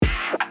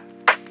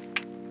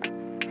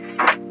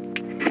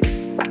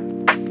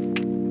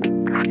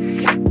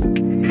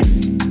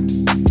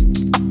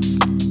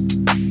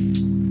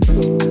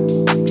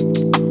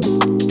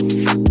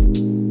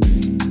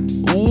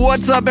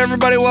up,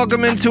 everybody?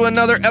 Welcome into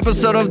another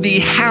episode of the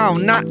How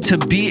Not to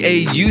Be a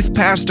Youth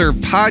Pastor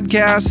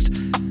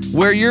podcast,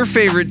 where your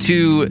favorite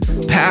two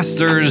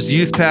pastors,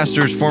 youth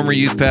pastors, former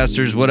youth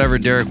pastors, whatever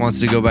Derek wants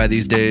to go by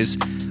these days,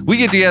 we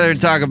get together and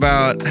talk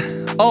about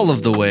all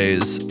of the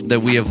ways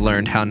that we have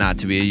learned how not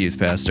to be a youth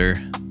pastor.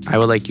 I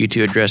would like you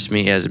to address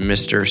me as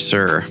Mr.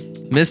 Sir.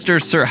 Mr.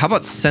 Sir. How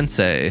about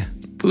Sensei?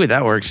 Ooh,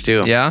 that works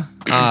too. Yeah?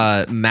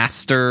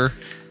 Master.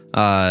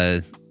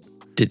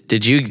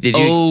 Did you?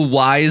 Oh,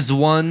 wise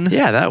one.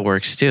 Yeah, that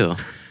works too.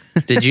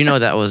 Did you know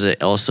that was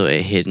also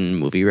a hidden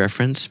movie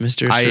reference,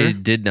 Mr. Sir? I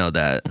did know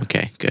that.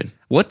 Okay, good.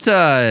 What,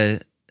 how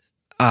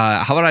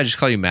about I just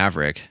call you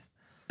Maverick?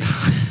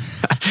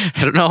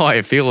 I don't know how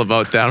I feel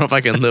about that. I don't know if I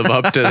can live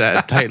up to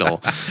that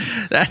title.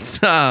 That's,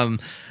 that's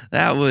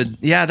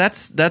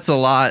a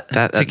lot to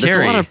carry. That's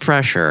a lot of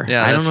pressure.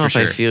 Yeah, I don't know if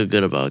sure. I feel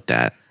good about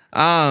that.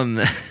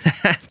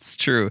 That's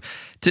true.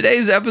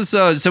 Today's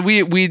episode, so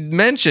we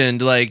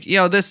mentioned, like, you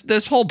know,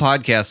 this whole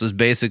podcast was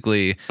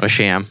basically A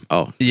sham.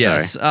 Oh,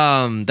 yes,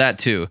 sorry. that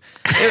too.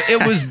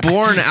 It was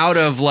born out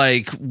of,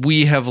 like,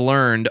 we have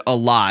learned a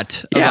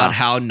lot about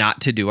how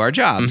not to do our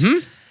jobs.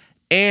 Mm-hmm.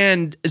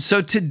 And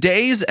so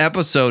today's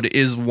episode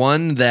is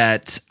one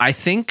that I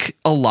think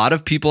a lot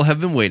of people have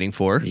been waiting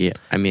for. Yeah,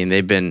 I mean,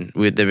 they've been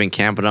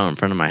camping out in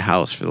front of my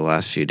house for the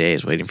last few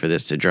days waiting for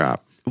this to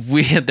drop.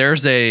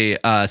 There's a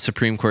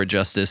Supreme Court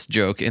justice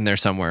joke in there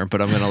somewhere,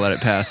 but I'm going to let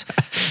it pass.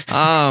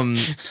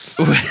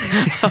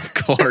 Of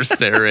course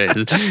there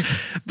is.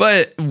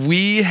 But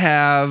we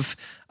have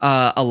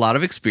a lot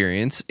of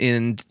experience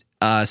in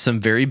some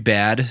very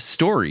bad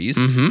stories.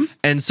 Mm-hmm.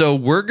 And so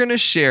we're going to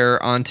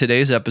share on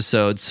today's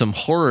episode some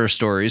horror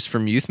stories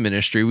from youth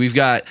ministry. We've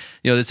got,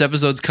 this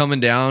episode's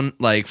coming down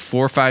like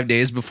 4 or 5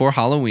 days before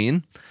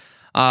Halloween.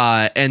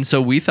 And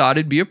so we thought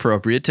it'd be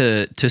appropriate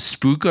to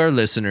spook our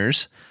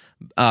listeners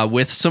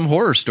with some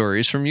horror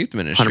stories from youth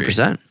ministry.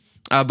 100%.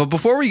 But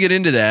before we get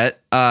into that,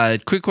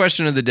 quick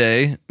question of the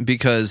day,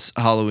 because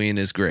Halloween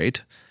is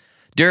great.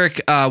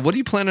 Derek, what are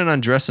you planning on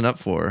dressing up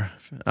for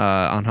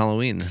on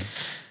Halloween?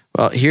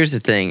 Well, here's the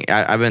thing.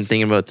 I've been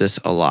thinking about this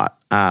a lot.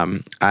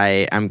 I'm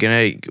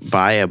going to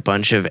buy a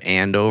bunch of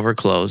Andover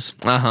clothes.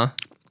 Uh-huh.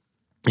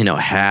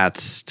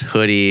 Hats,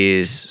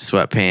 hoodies,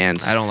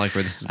 sweatpants. I don't like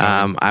where this is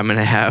going. I'm going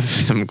to have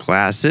some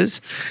glasses,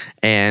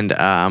 and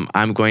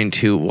I'm going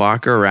to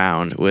walk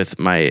around with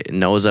my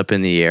nose up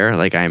in the air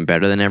like I'm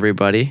better than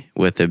everybody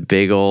with a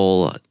big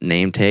old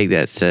name tag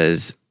that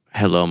says,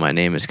 "Hello, my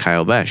name is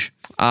Kyle Besh."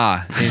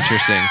 Ah,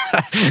 interesting.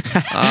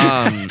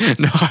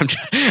 No,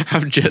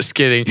 I'm just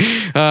kidding.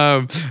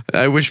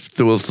 I wish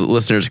the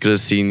listeners could have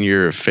seen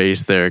your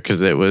face there,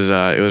 because it was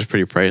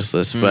pretty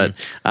priceless. But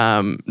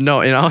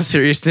no, in all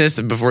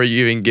seriousness, before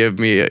you even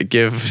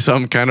give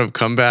some kind of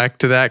comeback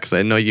to that, because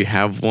I know you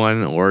have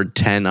 1 or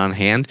 10 on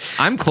hand.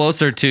 I'm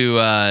closer to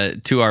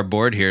our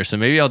board here, so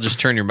maybe I'll just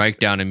turn your mic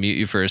down and mute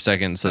you for a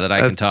second so that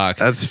I can talk.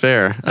 That's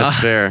fair. That's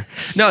fair.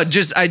 No,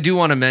 I do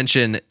want to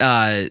mention.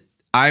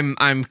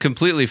 I'm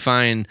completely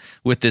fine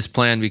with this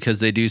plan, because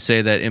they do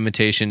say that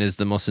imitation is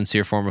the most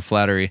sincere form of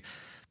flattery.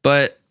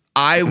 But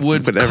I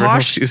would whatever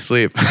helps you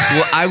sleep.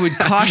 Well, I would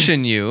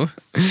caution you,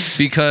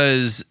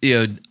 because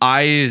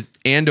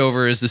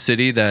Andover is the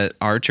city that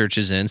our church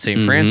is in. St.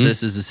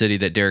 Francis is the city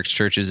that Derek's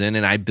church is in,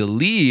 and I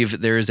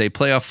believe there is a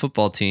playoff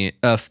football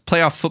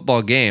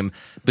game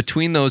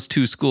between those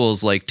two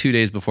schools, like 2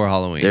 days before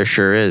Halloween. There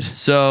sure is.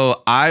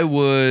 So I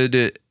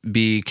would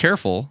be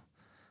careful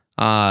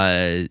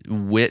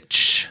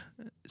which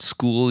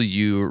school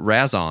you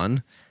razz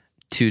on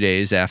 2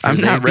 days after.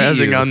 I'm not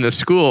razzing on the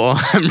school.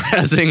 I'm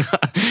razzing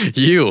on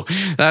you.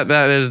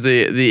 That is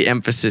the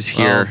emphasis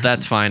here. Well,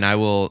 that's fine. I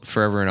will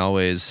forever and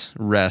always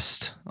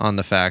rest on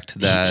the fact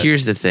that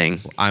here's the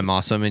thing. I'm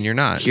awesome and you're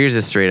not. Here's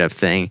the straight up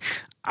thing.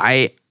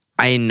 I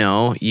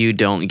know you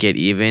don't get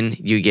even,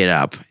 you get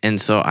up. And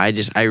so I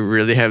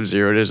really have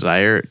zero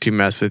desire to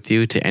mess with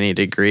you to any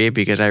degree,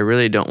 because I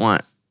really don't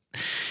want.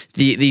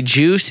 The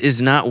juice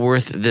is not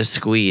worth the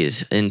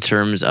squeeze in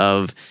terms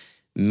of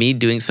me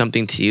doing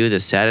something to you. The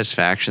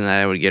satisfaction that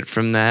I would get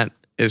from that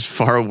is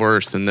far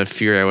worse than the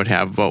fear I would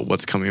have about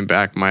what's coming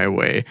back my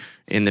way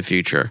in the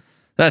future.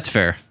 That's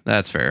fair.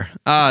 That's fair.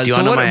 Do you want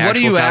to know my what are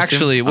you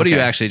costume? What are you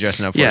actually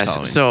dressing up for? Yes.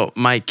 Halloween? So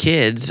my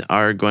kids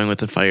are going with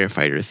the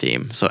firefighter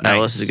theme. So Nice.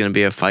 Ellis is going to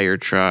be a fire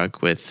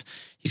truck with.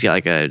 He's got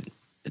like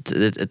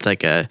it's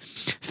like a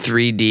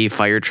 3D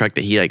fire truck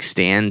that he like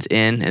stands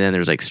in, and then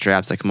there's like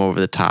straps that come over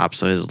the top,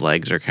 so his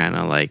legs are kind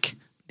of like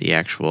the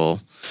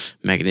actual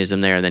mechanism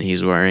there. And then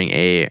he's wearing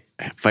a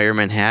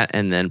fireman hat,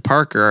 and then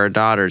Parker, our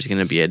daughter, is going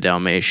to be a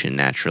Dalmatian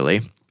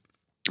naturally.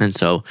 And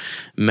so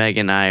Meg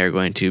and I are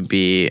going to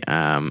be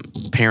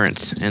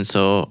parents, and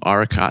so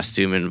our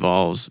costume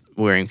involves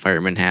wearing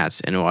fireman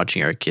hats and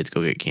watching our kids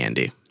go get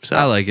candy. So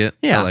I like it.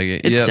 Yeah, I like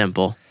it. It's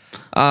simple.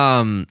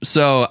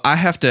 So I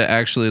have to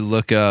actually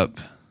look up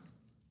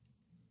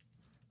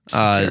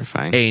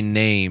terrifying. A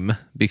name,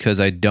 because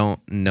I don't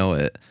know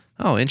it.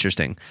 Oh,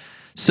 interesting.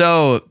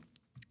 So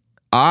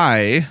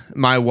my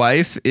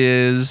wife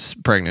is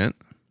pregnant,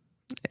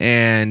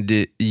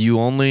 and you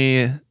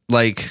only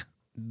like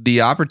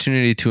the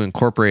opportunity to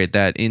incorporate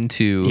that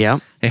into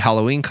Yep. a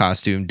Halloween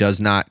costume does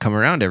not come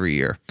around every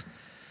year.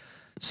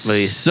 At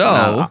least So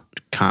not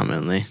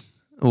commonly.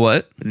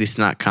 what? At least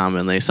not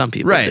commonly. Some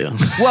people Right. do.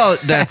 Well,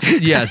 that's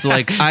yes.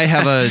 Like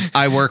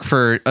I work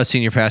for a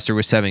senior pastor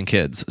with 7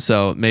 kids,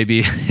 so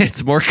maybe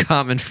it's more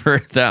common for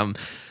them.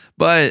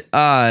 But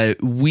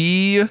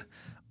we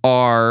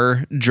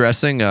are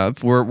dressing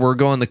up. We're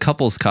going the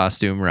couples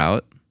costume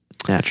route.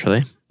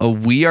 Naturally.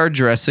 We are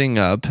dressing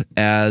up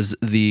as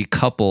the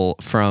couple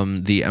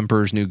from The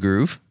Emperor's New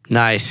Groove.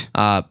 Nice.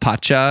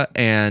 Pacha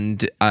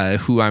and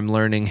who I'm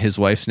learning his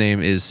wife's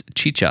name is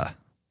Chicha.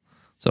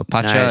 So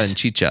Pacha Nice. and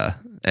Chicha.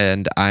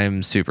 And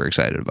I'm super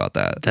excited about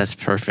that. That's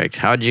perfect.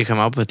 How did you come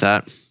up with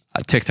that?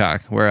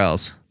 TikTok. Where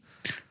else?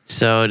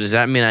 So does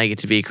that mean I get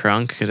to be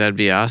Crunk? Because that'd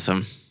be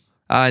awesome.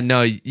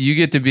 No, you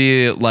get to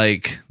be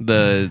like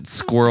the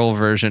squirrel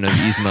version of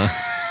Yzma.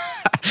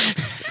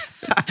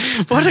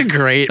 What a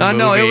great movie.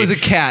 No, it was a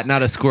cat,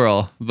 not a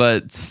squirrel,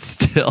 but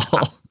still.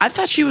 I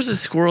thought she was a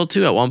squirrel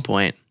too at one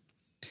point.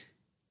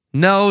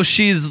 No,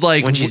 she's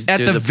like When she's at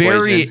doing the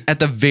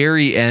the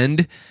very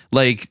end,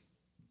 like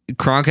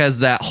Kronk has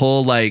that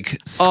whole like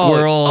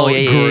squirrel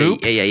group.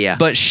 Yeah.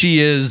 But she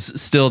is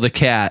still the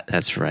cat.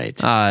 That's right.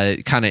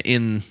 Kind of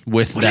in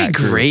with What that a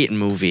group. great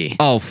movie.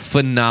 Oh,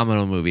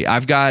 phenomenal movie.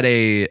 I've got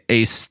a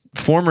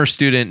former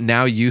student,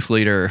 now youth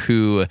leader,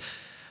 who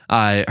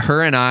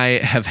her and I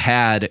have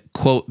had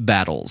quote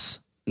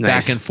battles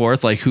back and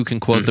forth, like who can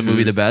quote the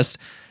movie the best.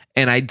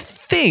 And I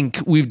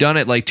think we've done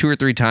it like 2 or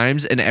 3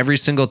 times, and every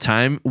single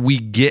time we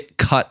get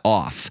cut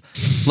off.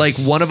 Like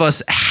one of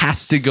us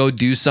has to go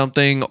do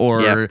something,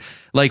 or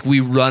like we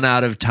run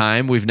out of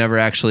time. We've never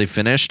actually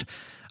finished.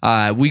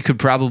 We could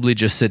probably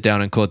just sit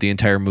down and quote the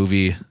entire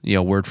movie,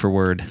 word for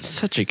word.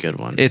 Such a good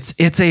one. It's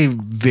a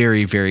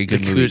very, very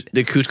good movie.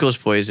 The Cusco's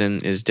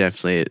poison is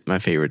definitely my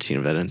favorite scene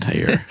of that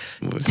entire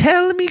movie.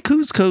 Tell me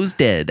Cusco's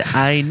dead.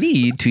 I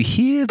need to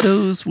hear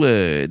those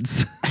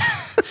words.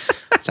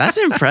 That's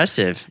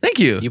impressive. Thank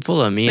you. You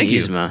pull a me and Thank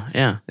you. Yzma.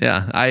 Yeah.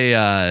 Yeah,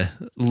 I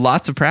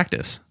lots of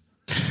practice.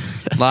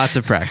 Lots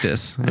of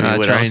practice. I mean,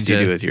 what else do you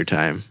do with your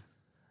time?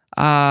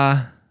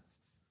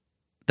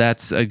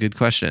 That's a good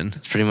question.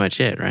 That's pretty much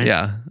it, right?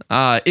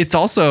 Yeah. It's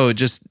also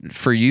just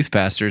for youth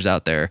pastors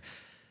out there.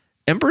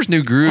 Emperor's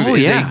New Groove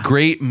is a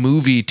great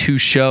movie to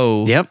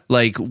show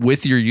like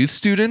with your youth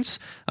students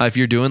if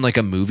you're doing like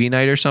a movie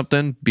night or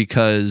something,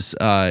 because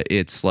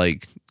it's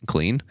like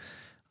clean.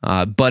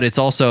 But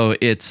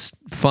it's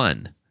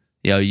fun.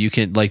 You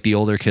can, like, the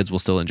older kids will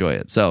still enjoy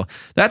it. So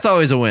that's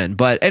always a win.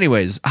 But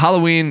anyways,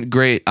 Halloween,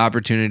 great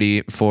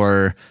opportunity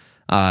for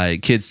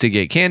kids to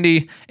get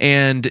candy.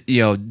 And,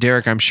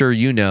 Derek, I'm sure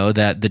you know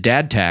that the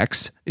dad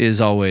tax is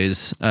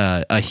always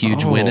a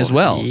huge win as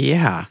well.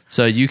 Yeah.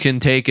 So you can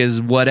take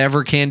as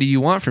whatever candy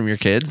you want from your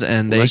kids,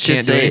 and they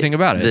can't do anything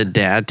about it. The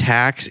dad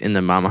tax in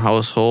the mama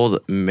household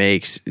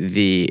makes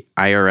the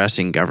IRS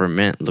and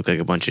government look like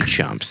a bunch of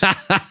chumps.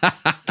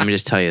 Let me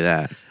just tell you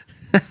that.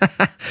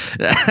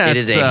 It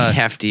is a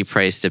hefty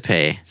price to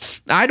pay.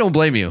 I don't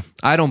blame you.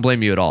 I don't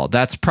blame you at all.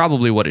 That's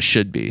probably what it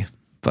should be.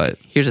 But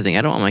here's the thing.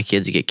 I don't want my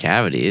kids to get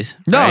cavities.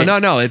 No,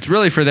 right? no. It's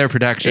really for their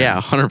protection.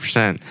 Yeah,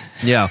 100%.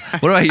 Yeah.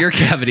 What about your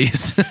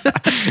cavities?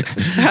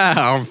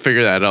 I'll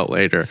figure that out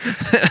later.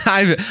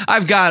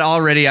 I've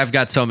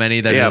got so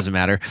many that it doesn't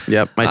matter.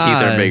 Yep. My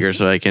teeth are bigger,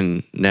 so I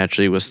can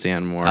naturally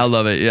withstand more. I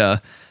love it. Yeah.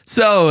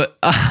 So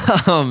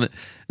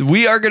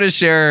we are going to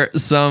share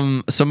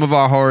some of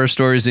our horror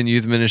stories in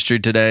youth ministry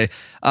today.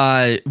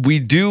 We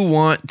do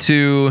want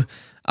to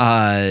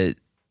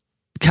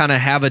kind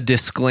of have a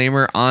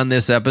disclaimer on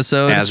this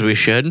episode. As we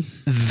should.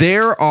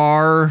 There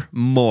are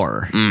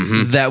more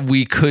that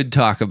we could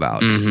talk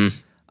about.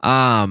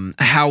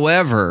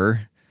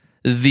 However,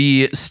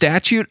 the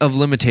statute of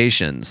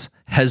limitations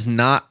has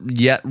not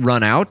yet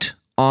run out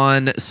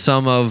on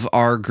some of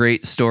our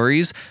great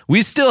stories.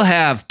 We still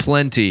have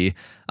plenty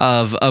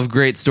of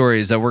great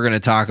stories that we're going to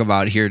talk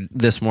about here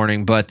this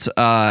morning, but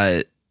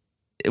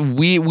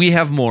we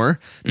have more.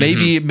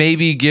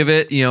 Maybe give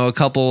it, a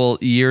couple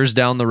years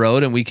down the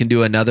road, and we can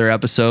do another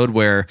episode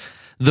where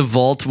the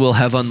vault will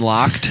have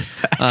unlocked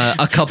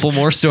a couple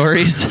more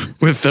stories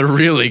with the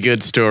really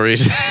good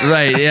stories.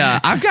 Right? Yeah,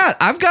 I've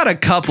got a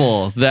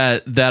couple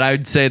that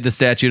I'd say the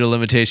statute of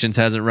limitations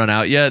hasn't run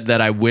out yet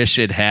that I wish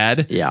it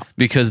had. Yeah,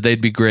 because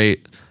they'd be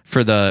great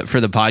for the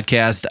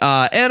podcast.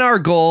 And our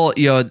goal,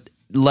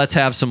 let's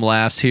have some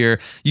laughs here,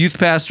 youth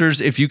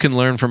pastors. If you can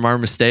learn from our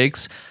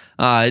mistakes.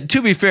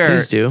 To be fair,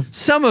 please do.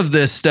 Some of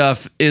this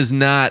stuff is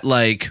not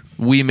like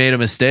we made a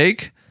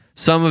mistake.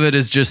 Some of it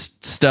is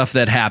just stuff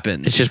that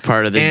happens. It's just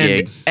part of the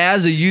gig.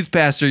 As a youth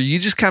pastor, you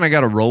just kind of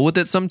got to roll with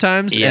it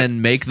sometimes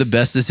and make the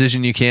best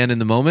decision you can in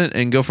the moment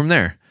and go from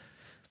there.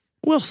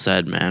 Well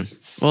said, man.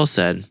 Well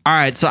said. All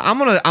right, so I'm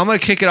gonna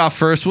kick it off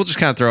first. We'll just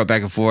kind of throw it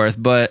back and forth,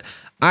 but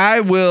I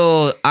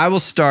will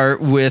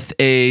start with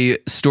a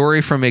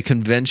story from a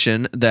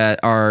convention that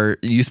our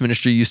youth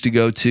ministry used to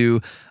go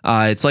to.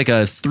 It's like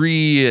a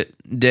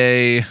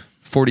 3-day,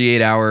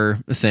 48-hour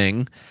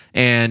thing.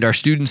 and our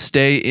students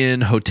stay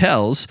in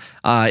hotels.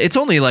 It's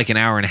only like an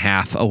hour and a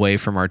half away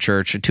from our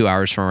church, or 2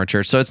 hours from our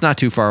church, so it's not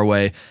too far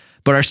away.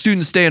 But our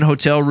students stay in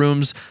hotel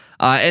rooms,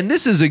 and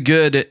this is a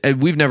good.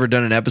 We've never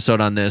done an episode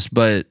on this,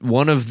 but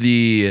one of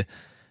the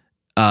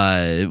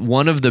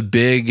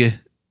big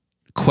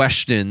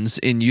questions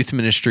in youth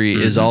ministry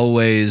is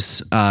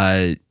always,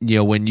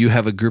 when you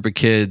have a group of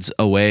kids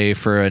away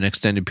for an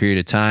extended period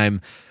of time,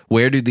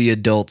 where do the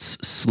adults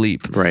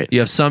sleep? Right. You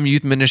have some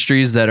youth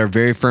ministries that are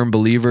very firm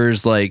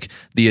believers, like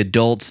the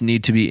adults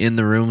need to be in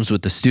the rooms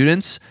with the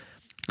students.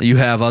 You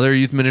have other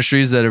youth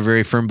ministries that are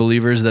very firm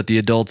believers that the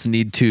adults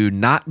need to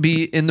not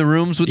be in the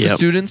rooms with the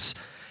students.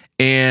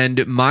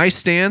 And my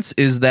stance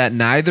is that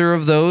neither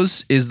of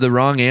those is the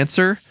wrong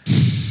answer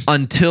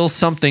until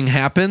something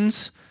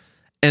happens.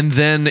 And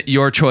then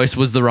your choice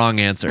was the wrong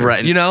answer.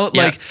 Right.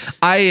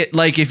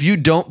 If you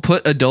don't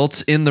put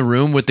adults in the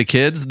room with the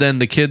kids, then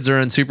the kids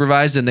are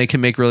unsupervised and they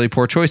can make really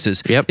poor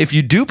choices. Yep. If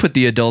you do put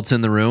the adults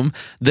in the room,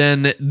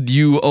 then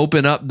you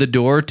open up the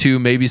door to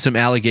maybe some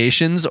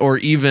allegations or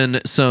even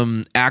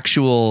some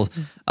actual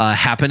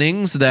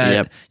happenings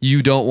that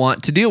you don't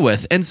want to deal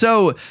with. And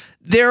so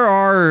there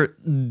are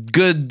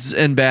goods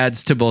and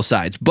bads to both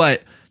sides,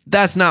 but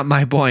that's not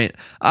my point.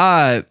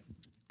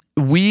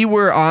 We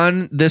were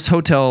on this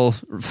hotel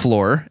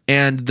floor,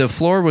 and the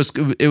floor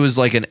was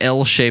like an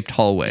L-shaped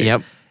hallway.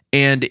 Yep.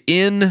 And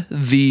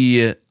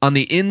on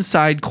the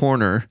inside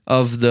corner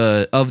of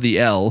the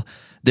L,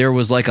 there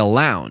was like a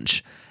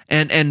lounge.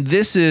 And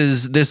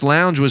this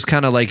lounge was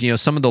kind of like,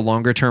 some of the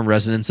longer term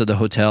residents of the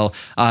hotel.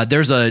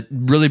 There's a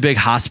really big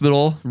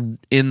hospital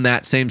in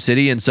that same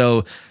city. And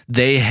so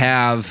they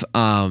have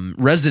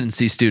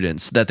residency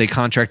students that they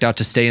contract out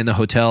to stay in the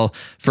hotel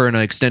for an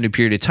extended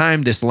period of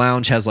time. This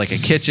lounge has like a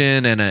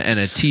kitchen and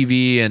a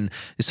TV and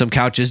some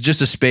couches,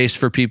 just a space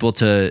for people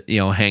to,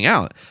 hang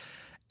out.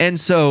 And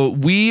so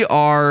we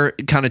are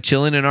kind of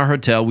chilling in our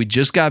hotel. We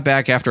just got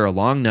back after a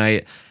long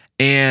night,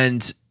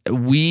 and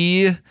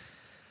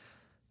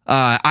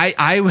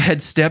I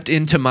had stepped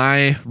into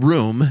my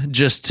room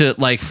just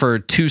to for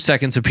 2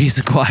 seconds of peace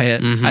and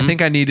quiet. I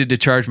think I needed to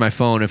charge my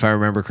phone, if I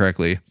remember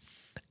correctly.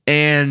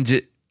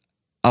 And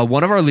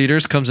one of our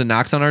leaders comes and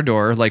knocks on our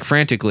door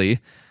frantically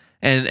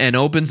and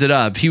opens it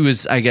up.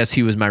 I guess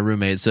he was my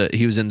roommate. So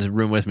he was in the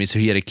room with me. So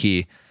he had a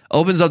key,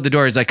 opens up the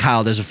door. He's like,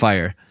 "Kyle, there's a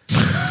fire."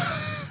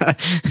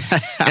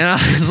 And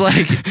I was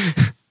like,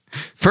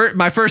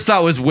 my first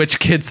thought was, which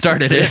kid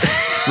started it?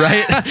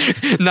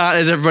 Right? Not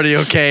is everybody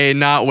okay?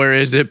 Not where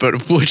is it?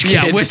 But which kid?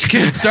 Yeah, which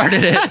kid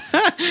started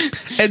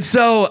it? And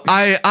so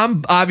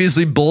I'm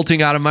obviously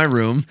bolting out of my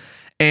room,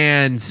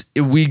 and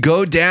we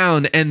go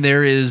down, and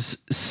there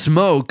is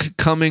smoke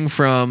coming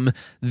from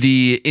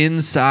the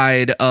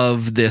inside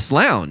of this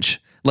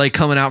lounge,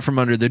 coming out from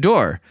under the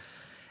door.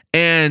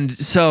 And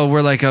so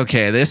we're like,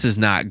 okay, this is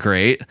not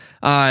great.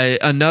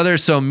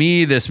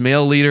 Me, this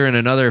male leader, and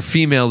another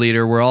female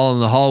leader were all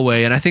in the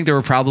hallway. And I think there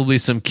were probably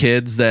some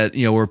kids that,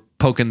 were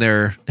poking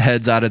their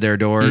heads out of their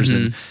doors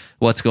and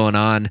what's going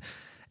on.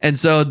 And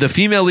so the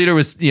female leader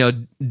was,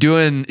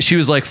 she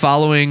was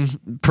following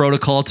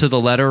protocol to the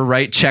letter,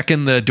 right?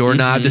 Checking the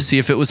doorknob to see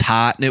if it was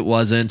hot, and it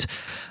wasn't.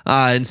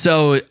 And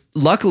so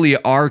luckily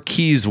our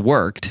keys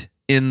worked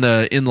in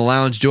the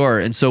lounge door.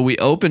 And so we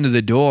opened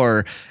the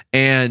door,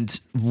 and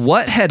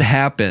what had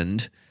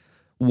happened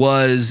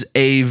was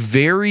a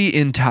very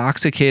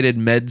intoxicated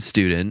med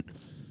student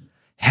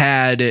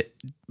had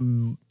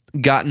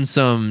gotten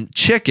some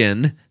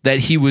chicken that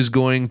he was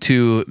going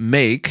to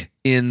make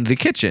in the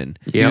kitchen.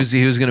 Yep.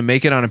 He was going to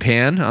make it on a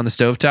pan on the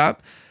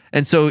stovetop.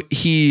 And so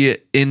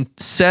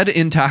said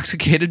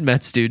intoxicated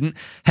med student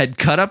had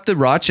cut up the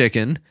raw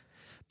chicken,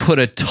 put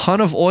a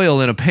ton of oil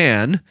in a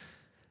pan,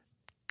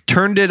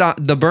 turned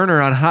the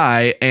burner on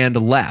high, and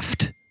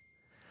left.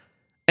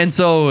 And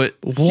so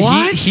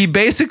he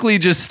basically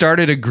just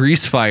started a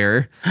grease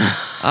fire.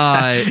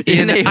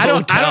 In a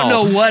hotel. I don't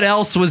know what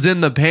else was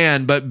in the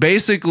pan, but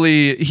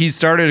basically he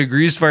started a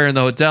grease fire in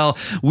the hotel.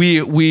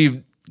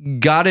 We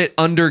got it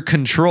under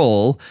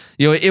control.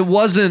 It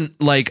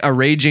wasn't like a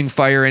raging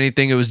fire or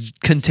anything. It was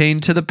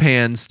contained to the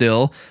pan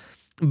still.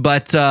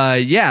 But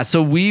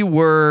so we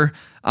were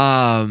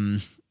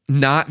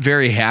not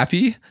very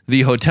happy.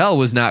 The hotel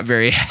was not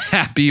very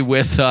happy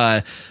with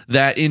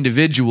that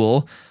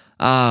individual.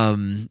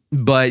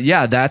 But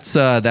yeah,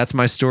 that's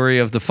my story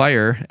of the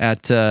fire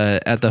at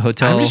the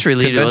hotel. I'm just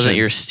relieved convention. it wasn't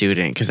your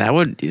student, because that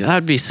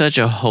would be such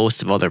a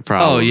host of other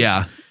problems. Oh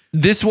yeah,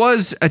 this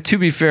was to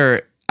be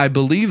fair, I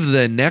believe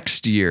the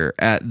next year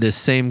at this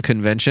same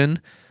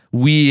convention,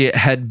 we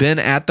had been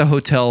at the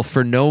hotel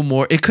for no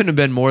more. It couldn't have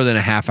been more than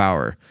a half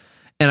hour.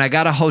 And I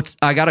got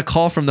a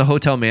call from the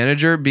hotel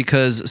manager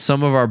because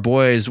some of our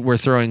boys were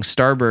throwing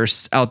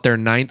starbursts out their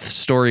 9th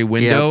story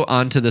window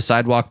onto the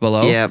sidewalk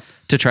below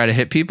to try to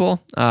hit people.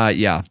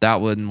 That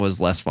one was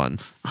less fun.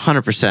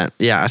 100%.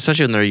 Yeah,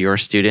 especially when they're your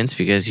students,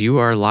 because you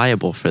are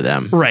liable for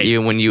them. Right.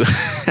 Even when you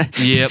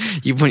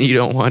when you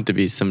don't want to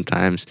be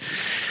sometimes.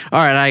 All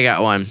right, I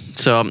got one.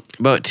 So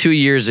about 2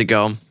 years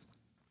ago,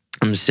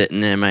 I'm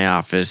sitting in my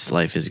office,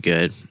 life is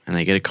good, and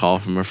I get a call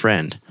from a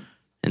friend.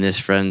 And this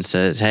friend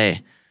says,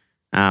 "Hey,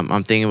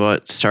 I'm thinking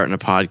about starting a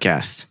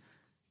podcast,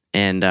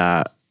 and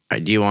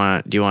do you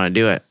want to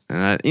do it?"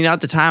 And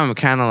at the time, I'm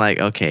kind of like,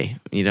 okay,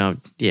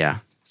 yeah,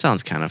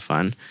 sounds kind of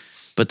fun.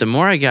 But the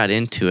more I got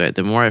into it,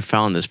 the more I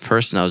found this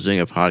person I was doing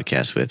a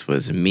podcast with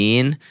was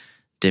mean,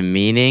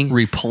 demeaning,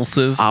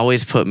 repulsive,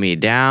 always put me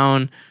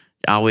down,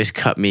 always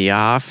cut me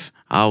off,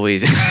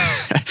 always.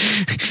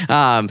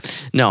 I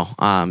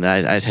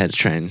just had to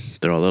try and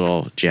throw a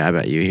little jab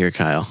at you here,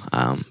 Kyle.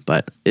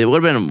 But it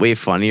would have been way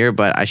funnier,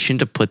 but I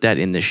shouldn't have put that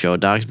in the show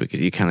docs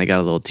because you kind of got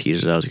a little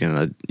teaser that I was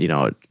going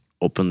to,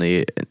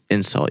 openly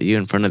insult you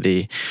in front of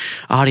the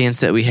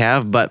audience that we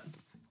have. But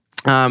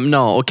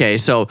no, okay.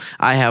 So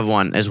I have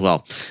one as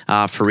well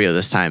for real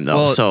this time, though.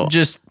 Well, so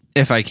just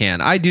if I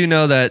can, I do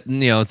know that,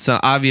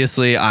 so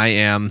obviously I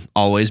am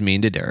always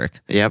mean to Derek.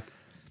 Yep.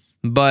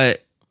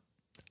 But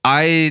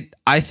I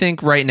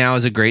think right now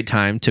is a great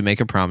time to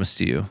make a promise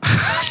to you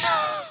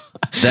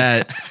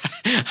that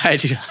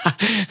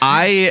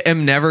I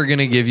am never going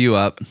to give you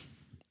up,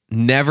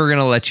 never going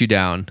to let you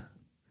down.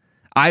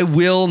 I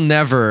will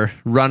never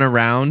run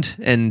around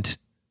and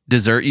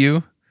desert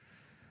you.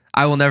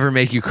 I will never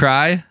make you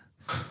cry.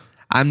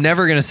 I'm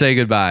never going to say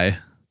goodbye.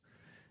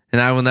 And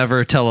I will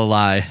never tell a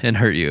lie and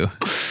hurt you.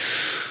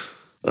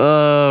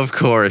 Of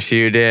course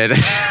you did. And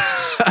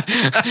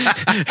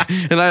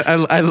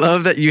I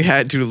love that you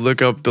had to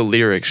look up the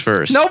lyrics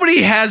first.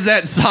 Nobody has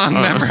that song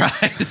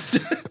memorized.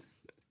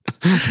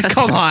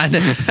 Come on.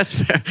 That's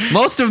fair.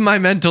 Most of my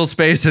mental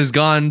space has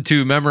gone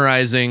to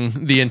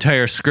memorizing the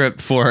entire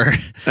script for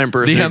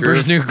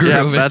Emperor's New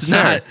Groove.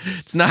 Yeah,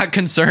 It's not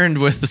concerned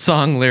with the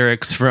song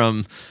lyrics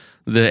from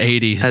the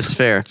 80s. That's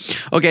fair.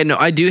 Okay, no,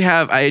 I do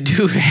have,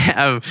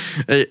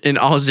 in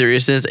all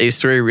seriousness, a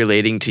story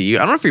relating to you.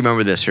 I don't know if you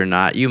remember this or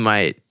not. You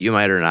might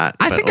or not.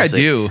 I think I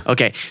do.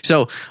 Okay,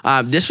 so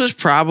this was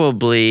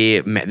probably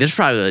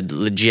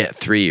legit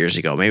 3 years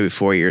ago, maybe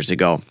 4 years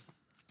ago.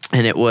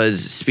 And it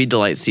was Speed the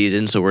Light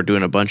season, so we're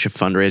doing a bunch of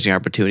fundraising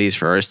opportunities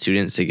for our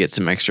students to get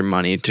some extra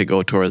money to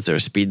go towards their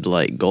Speed the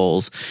Light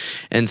goals.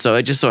 And so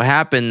it just so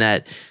happened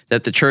that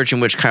the church in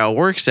which Kyle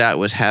works at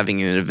was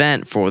having an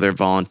event for their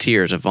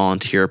volunteers, a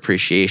volunteer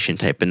appreciation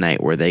type of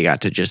night where they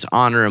got to just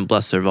honor and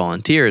bless their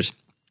volunteers.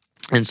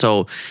 And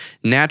so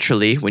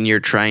naturally, when you're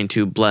trying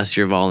to bless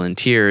your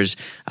volunteers,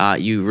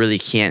 you really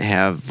can't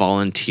have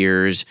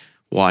volunteers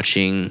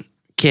watching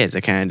kids.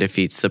 That kind of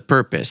defeats the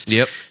purpose.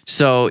 Yep.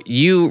 So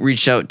you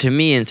reached out to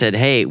me and said,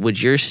 "Hey,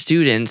 would your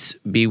students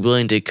be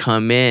willing to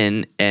come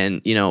in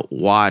and,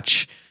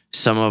 watch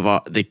some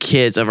of the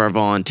kids of our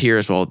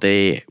volunteers while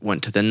they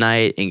went to the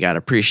night and got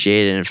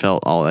appreciated and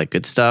felt all that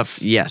good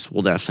stuff?" Yes,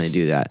 we'll definitely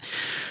do that.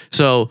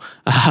 So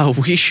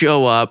we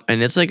show up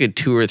and it's like a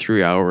 2 or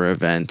 3 hour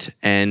event.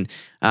 And,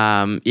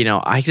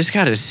 I just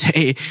got to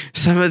say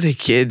some of the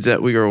kids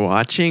that we were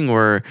watching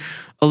were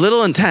a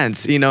little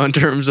intense, in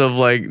terms of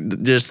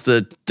like just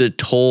the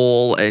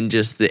toll and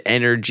just the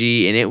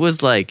energy. And it was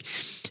good,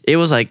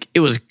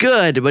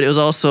 but it was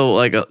also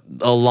like a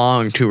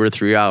long 2 or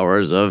 3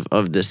 hours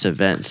of this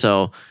event.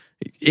 So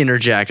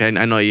interject. I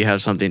know you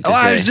have something to say.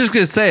 I was just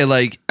going to say,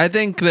 I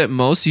think that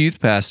most youth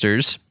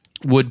pastors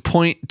would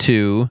point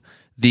to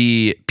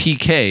the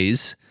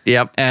PKs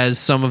as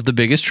some of the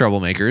biggest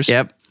troublemakers.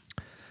 Yep.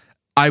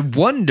 I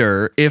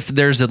wonder if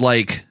there's an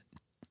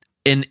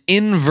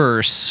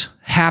inverse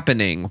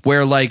happening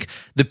where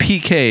the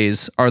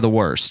PKs are the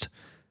worst.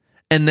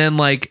 And then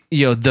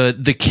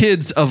the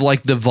kids of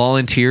the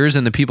volunteers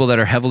and the people that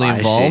are heavily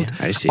involved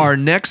I see. are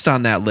next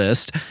on that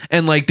list.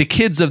 And the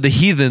kids of the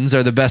heathens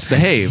are the best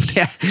behaved.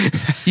 Yeah.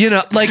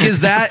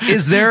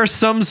 Is there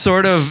some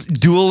sort of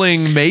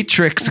dueling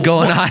matrix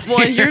going on here?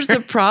 Well, here's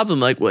the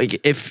problem.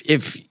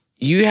 If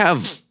you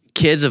have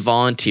kids of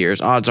volunteers,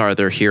 odds are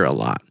they're here a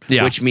lot,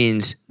 which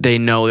means they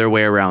know their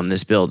way around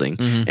this building.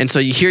 Mm-hmm. And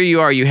so here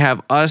you are, you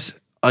have us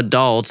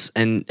adults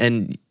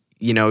and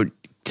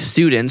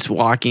students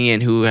walking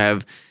in who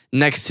have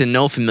next to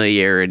no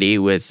familiarity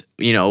with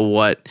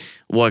what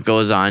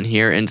goes on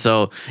here. And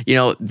so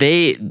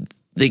the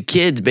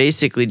kids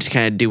basically just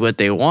kind of do what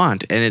they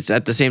want, and it's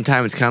at the same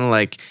time it's kind of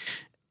like,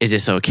 is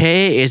this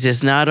okay? Is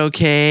this not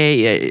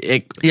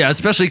okay?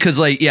 Especially because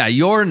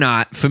you're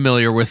not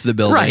familiar with the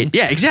building, right?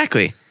 Yeah,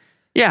 exactly.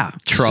 Yeah,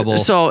 trouble.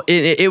 So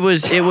it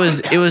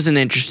was an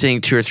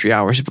interesting 2 or 3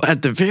 hours, but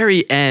at the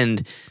very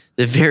end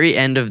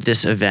of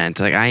this event,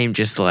 I am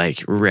just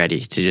ready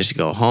to just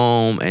go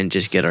home and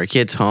just get our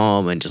kids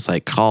home and just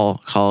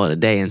call it a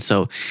day. And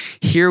so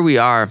here we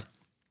are,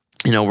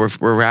 we're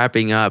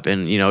wrapping up,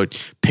 and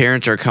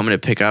parents are coming to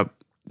pick up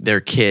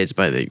their kids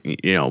by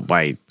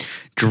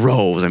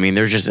droves. I mean,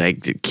 there's just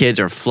the kids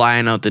are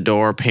flying out the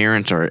door.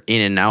 Parents are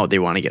in and out. They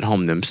want to get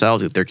home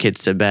themselves, get their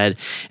kids to bed.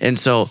 And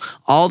so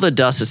all the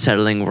dust is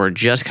settling. We're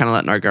just kind of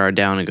letting our guard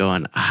down and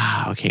going,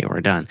 okay, we're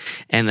done.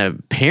 And a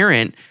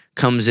parent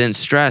comes in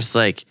stressed,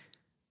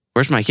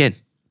 where's my kid?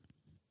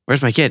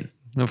 Where's my kid?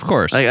 Of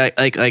course.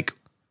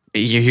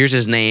 Here's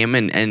his name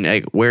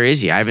and where is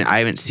he? I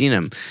haven't seen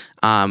him.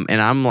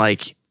 And I'm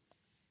like,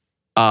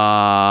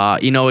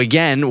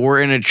 again,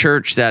 we're in a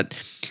church that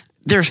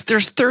there's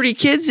 30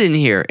 kids in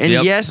here. And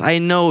yes, I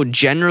know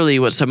generally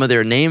what some of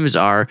their names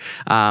are.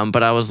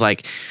 But I was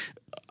like,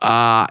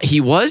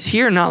 he was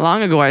here not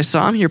long ago. I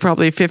saw him here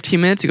probably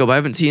 15 minutes ago, but I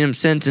haven't seen him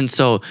since. And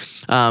so,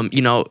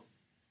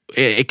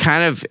 it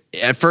kind of,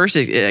 at first,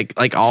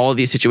 like all of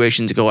these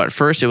situations go, at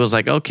first it was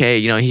like, okay,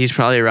 he's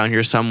probably around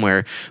here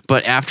somewhere.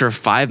 But after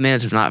 5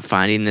 minutes of not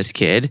finding this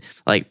kid,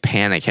 like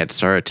panic had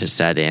started to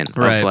set in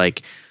of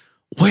like,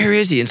 where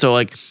is he? And so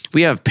like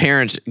we have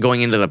parents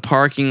going into the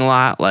parking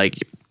lot, like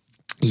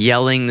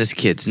yelling this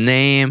kid's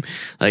name,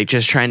 like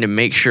just trying to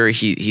make sure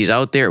he's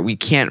out there. We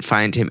can't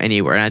find him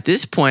anywhere. And at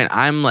this point,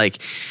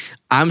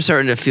 I'm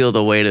starting to feel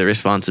the weight of the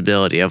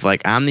responsibility of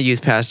like, I'm the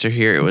youth pastor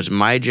here. It was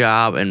my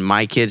job and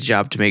my kid's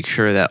job to make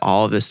sure that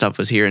all of this stuff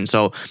was here. And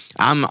so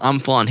I'm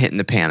full on hitting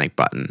the panic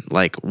button.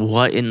 Like,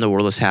 what in the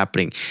world is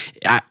happening?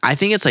 I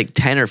think it's like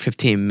 10 or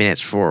 15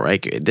 minutes before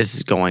like this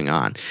is going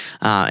on.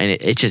 And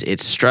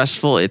it's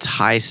stressful. It's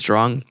high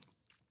strung.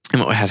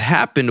 And what had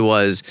happened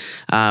was,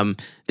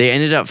 they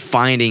ended up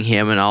finding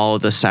him, and all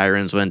of the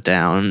sirens went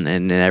down,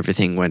 and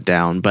everything went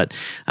down. But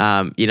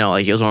like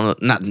it was one of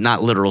the,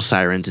 not literal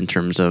sirens in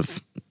terms of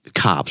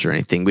cops or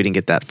anything. We didn't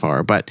get that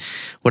far. But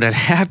what had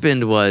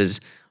happened was,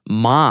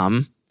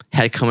 mom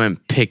had come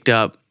and picked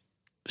up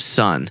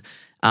son,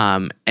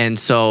 and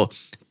so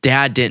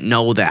dad didn't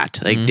know that.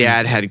 Like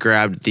dad had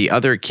grabbed the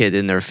other kid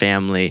in their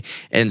family,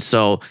 and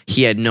so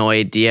he had no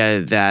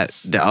idea that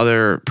the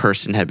other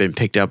person had been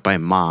picked up by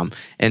mom.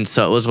 And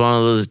so it was one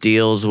of those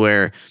deals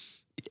where,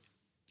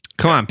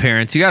 come on,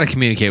 parents, you got to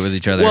communicate with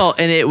each other. Well,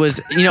 and it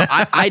was,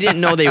 I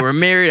didn't know they were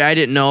married. I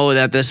didn't know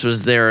that this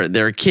was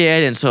their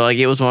kid. And so like,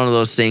 it was one of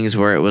those things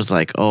where it was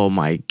like, oh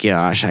my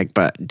gosh,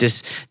 but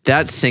just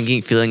that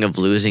sinking feeling of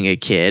losing a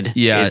kid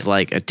is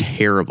like a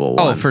terrible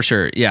one. Oh, for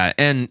sure. Yeah.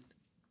 And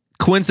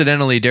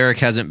coincidentally, Derek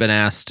hasn't been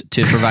asked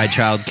to provide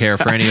childcare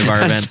for any of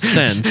our events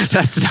since.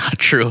 That's not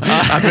true.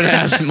 I've been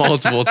asked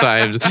multiple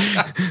times.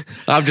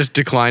 I've just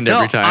declined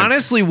every time.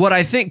 Honestly, what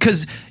I think,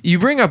 because you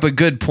bring up a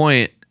good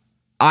point,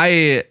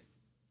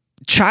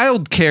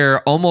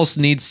 childcare almost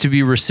needs to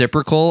be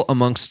reciprocal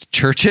amongst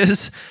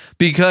churches,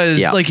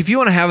 because like if you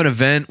want to have an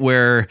event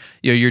where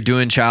you're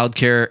doing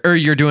childcare or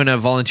you're doing a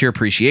volunteer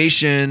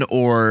appreciation,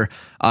 or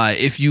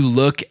if you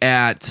look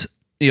at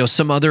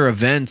some other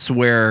events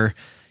where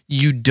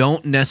you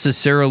don't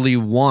necessarily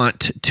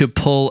want to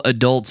pull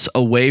adults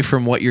away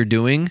from what you're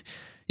doing.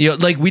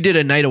 Like we did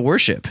a night of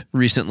worship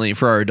recently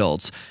for our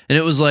adults, and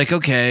it was like,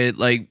 okay,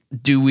 like,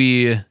 do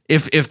we,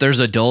 if there's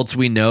adults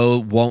we know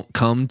won't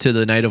come to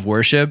the night of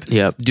worship,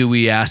 do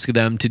we ask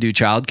them to do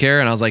childcare?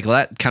 And I was like, well,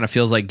 that kind of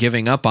feels like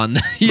giving up on,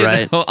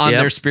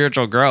 their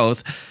spiritual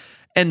growth.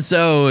 And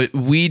so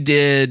we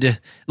did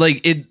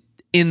like it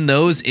in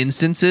those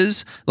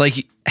instances,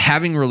 like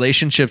having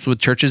relationships with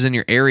churches in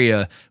your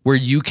area where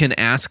you can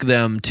ask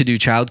them to do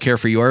childcare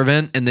for your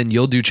event, and then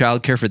you'll do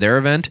childcare for their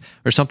event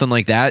or something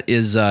like that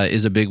is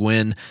a big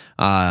win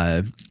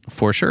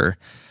for sure.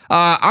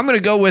 I'm going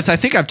to go with, I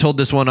think I've told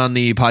this one on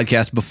the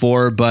podcast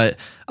before, but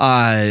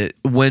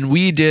when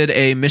we did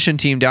a mission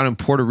team down in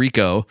Puerto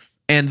Rico,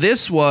 and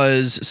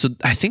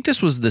I think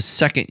this was the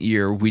second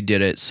year we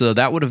did it. So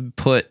that would have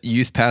put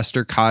youth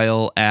pastor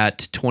Kyle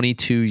at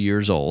 22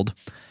 years old.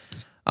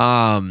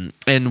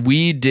 And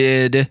we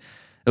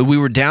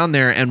were down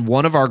there, and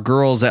one of our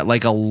girls at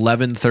like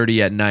 11:30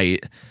 at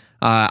night,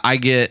 I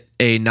get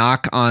a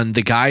knock on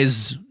the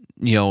guy's,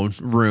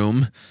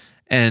 room,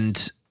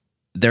 and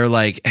they're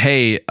like,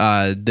 hey,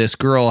 this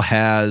girl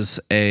has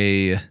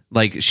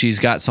she's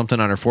got something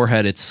on her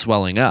forehead. It's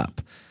swelling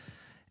up.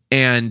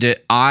 And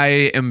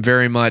I am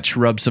very much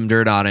rub some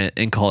dirt on it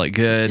and call it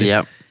good.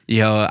 Yep.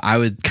 I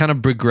was kind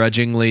of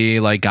begrudgingly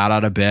got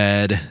out of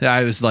bed.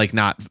 I was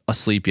not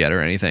asleep yet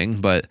or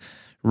anything, but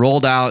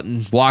rolled out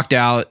and walked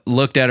out,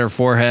 looked at her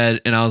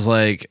forehead, and I was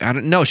like, I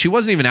don't know. She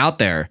wasn't even out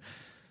there.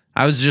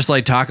 I was just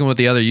talking with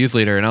the other youth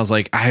leader, and I was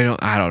like, I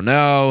don't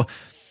know.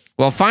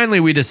 Well, finally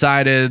we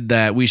decided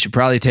that we should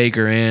probably take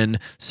her in.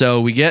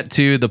 So we get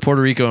to the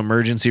Puerto Rico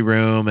emergency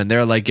room, and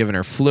they're giving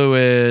her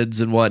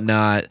fluids and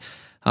whatnot.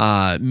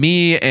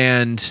 Me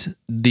and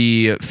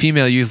the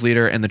female youth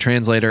leader and the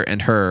translator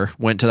and her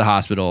went to the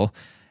hospital,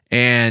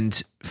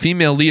 and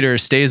female leader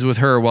stays with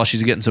her while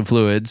she's getting some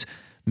fluids.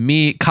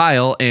 Me,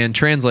 Kyle, and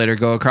translator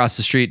go across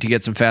the street to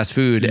get some fast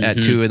food at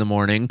 2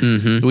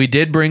 a.m. We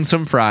did bring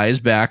some fries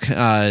back,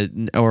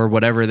 or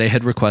whatever they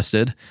had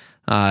requested.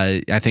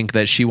 I think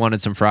that she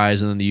wanted some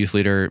fries, and then the youth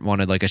leader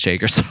wanted a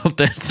shake or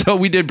something. So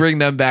we did bring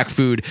them back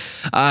food.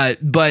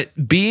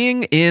 But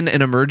being in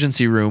an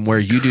emergency room where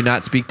you do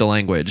not speak the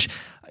language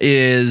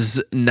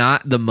is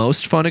not the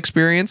most fun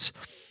experience.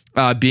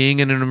 Being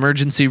in an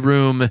emergency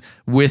room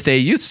with a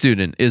youth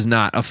student is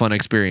not a fun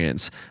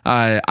experience.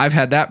 I've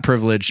had that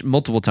privilege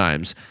multiple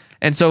times.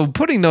 And so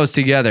putting those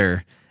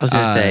together, I was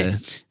gonna say,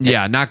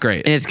 yeah, not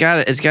great. and it's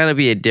gotta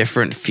be a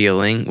different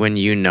feeling when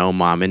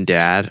mom and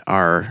dad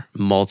are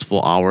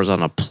multiple hours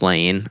on a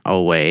plane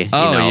away.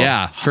 Oh,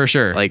 yeah, for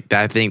sure. Like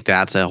I think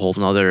that's a whole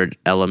nother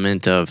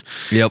element of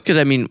Yep.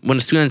 Because when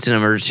a student's in an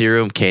emergency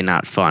room, okay,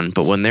 not fun.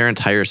 But when their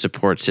entire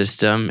support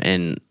system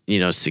and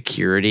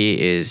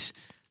security is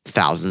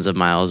thousands of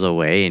miles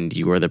away, and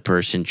you are the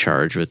person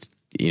charged with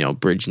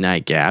bridging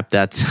that gap,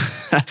 that's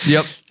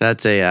Yep.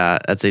 that's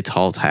a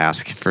tall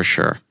task for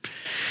sure.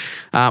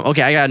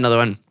 Okay, I got another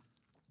one.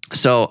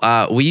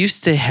 So we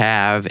used to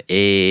have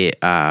a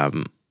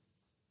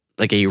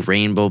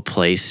rainbow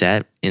play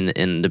set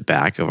in the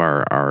back of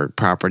our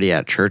property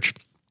at church.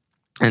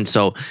 And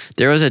so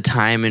there was a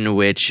time in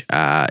which,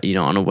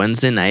 on a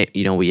Wednesday night,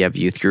 we have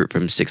youth group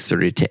from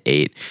 6:30 to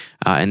 8.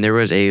 And there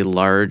was a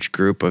large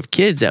group of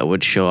kids that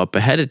would show up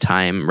ahead of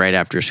time right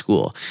after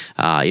school.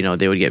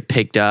 They would get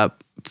picked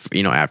up,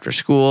 after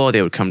school.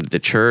 They would come to the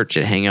church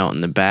and hang out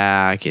in the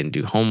back and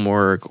do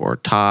homework or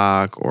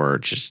talk or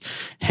just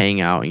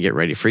hang out and get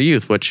ready for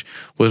youth, which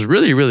was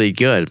really, really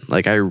good.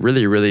 Like I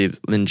really, really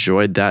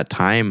enjoyed that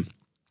time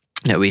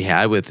that we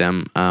had with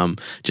them,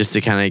 just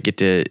to kind of get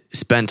to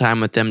spend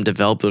time with them,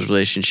 develop those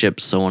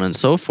relationships, so on and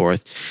so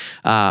forth.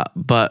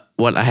 But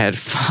what I had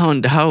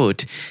found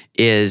out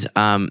is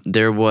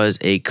there was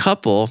a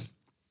couple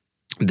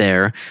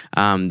there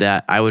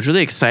that I was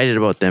really excited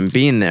about them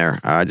being there,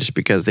 just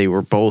because they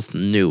were both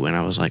new, and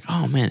I was like,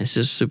 oh man, this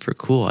is super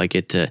cool. I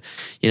get to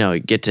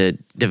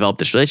develop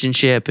this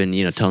relationship and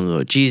tell them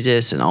about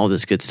Jesus and all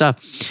this good stuff.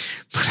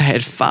 But I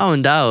had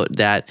found out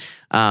that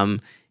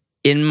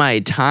in my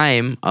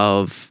time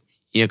of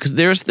because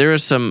there were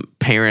some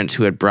parents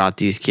who had brought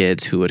these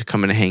kids who would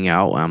come and hang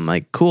out. And I'm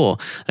like, cool.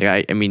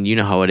 Like I mean,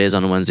 how it is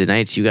on Wednesday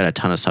nights. You got a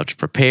ton of stuff to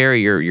prepare.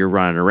 You're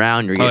running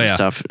around. You're getting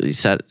stuff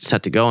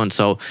set to go. And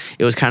so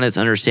it was kind of this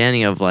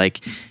understanding of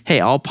like,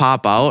 hey, I'll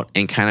pop out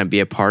and kind of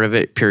be a part of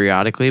it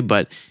periodically.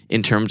 But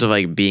in terms of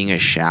like being a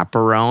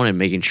chaperone and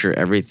making sure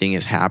everything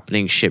is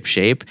happening ship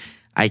shape,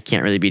 I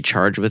can't really be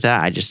charged with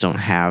that. I just don't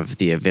have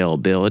the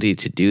availability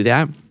to do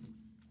that.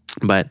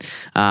 But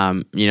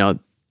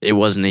it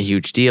wasn't a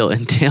huge deal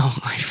until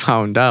I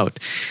found out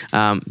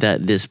that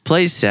this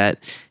play set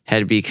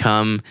had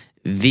become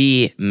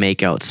the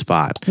makeout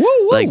spot. Woo,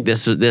 woo. Like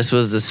this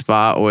was the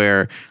spot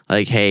where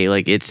like, hey,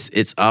 like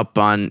it's up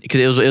on,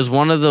 because it was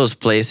one of those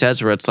play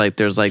sets where it's like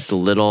there's like the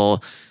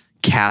little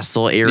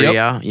castle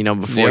area,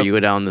 before you go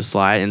down the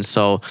slide, and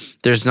so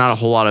there's not a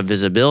whole lot of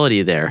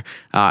visibility there,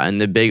 and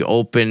the big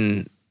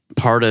open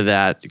part of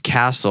that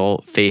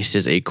castle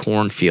faces a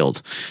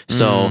cornfield,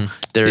 so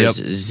there's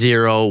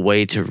zero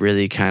way to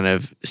really kind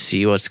of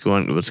see what's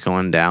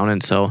going down.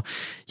 And so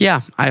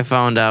I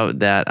found out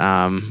that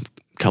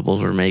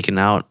couples were making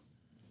out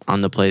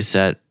on the play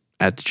set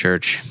at the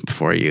church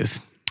before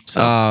youth,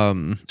 so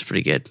it's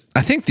pretty good.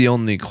 I think the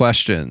only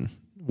question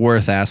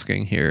worth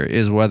asking here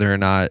is whether or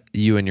not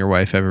you and your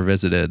wife ever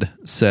visited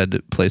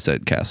said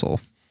playset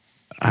castle.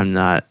 I'm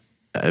not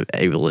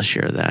able to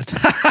share that.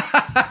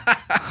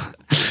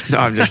 No,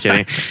 I'm just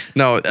kidding.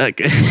 No,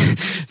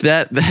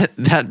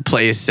 that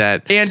play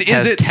set. And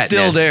is it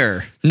tetanus. Still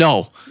there?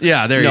 No.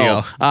 Yeah, there you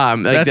go.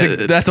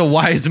 That's a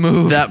wise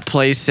move. That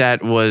play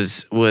set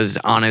was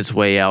on its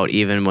way out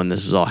even when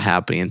this was all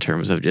happening, in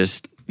terms of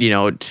just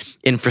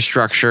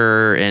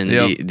infrastructure and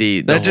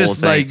the that whole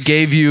just thing. like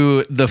gave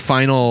you the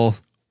final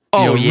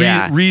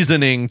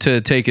reasoning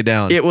to take it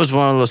down. It was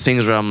one of those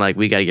things where I'm like,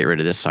 we got to get rid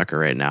of this sucker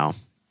right now.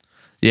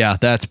 Yeah,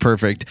 that's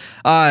perfect.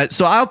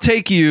 So I'll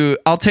take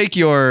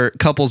your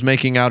couples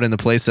making out in the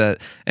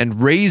playset and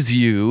raise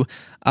you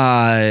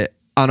on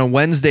a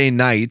Wednesday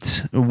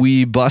night.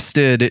 We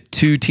busted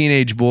 2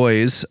 teenage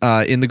boys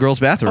in the girls'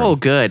 bathroom. Oh,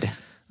 good.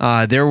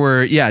 There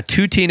were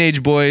 2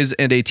 teenage boys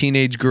and a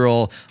teenage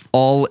girl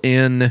all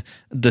in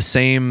the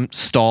same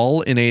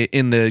stall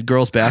in the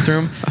girls'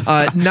 bathroom.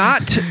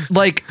 Not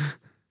like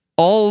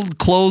all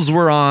clothes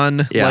were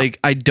on. Yeah. Like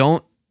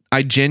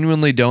I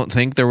genuinely don't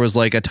think there was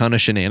like a ton of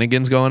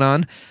shenanigans going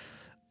on.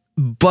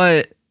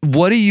 But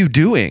what are you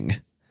doing?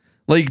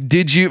 Like,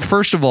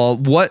 first of all,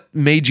 what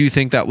made you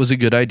think that was a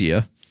good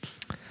idea?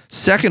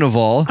 Second of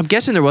all, I'm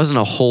guessing there wasn't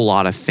a whole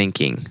lot of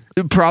thinking.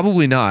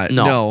 Probably not.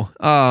 No.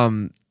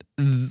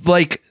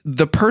 Like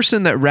the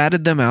person that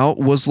ratted them out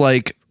was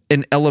like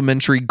an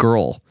elementary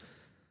girl.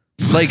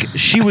 Like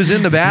she was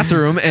in the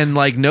bathroom and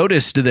like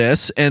noticed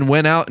this and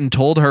went out and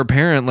told her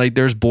parent like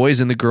there's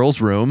boys in the girls'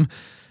 room.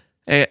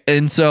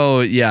 And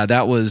so,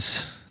 that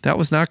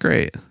was not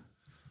great.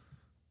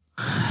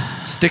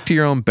 Stick to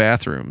your own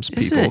bathrooms,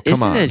 people.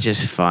 Come on. Isn't it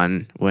just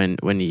fun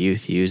when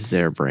youth use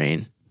their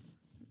brain?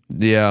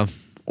 Yeah.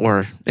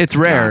 Or it's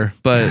rare,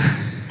 but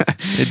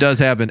it does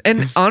happen.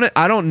 And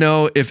I don't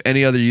know if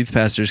any other youth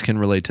pastors can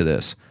relate to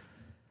this.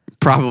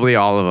 Probably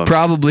all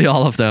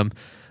of them.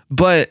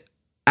 But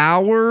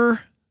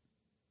our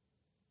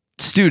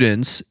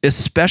students,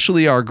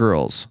 especially our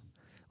girls,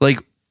 like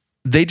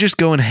they just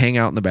go and hang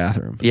out in the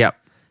bathroom. Yep.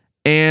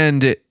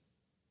 And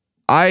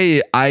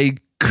I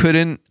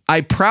I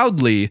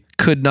proudly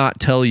could not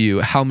tell you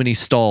how many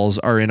stalls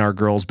are in our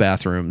girls'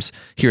 bathrooms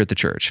here at the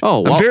church.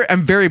 Oh, well,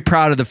 I'm very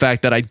proud of the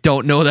fact that I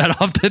don't know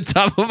that off the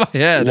top of my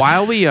head.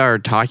 while we are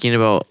talking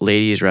about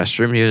ladies'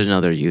 restroom, here's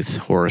another youth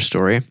horror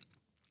story.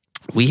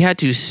 We had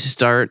to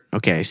start.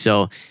 Okay,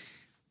 so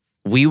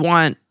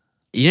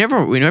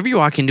whenever you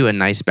walk into a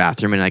nice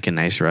bathroom in like a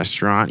nice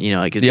restaurant,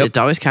 like it's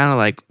always kind of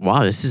like,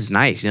 wow, this is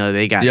nice.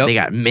 They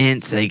got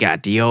mints, they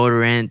got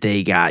deodorant,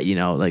 they got,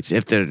 like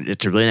if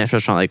it's a really nice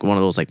restaurant, like one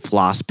of those like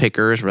floss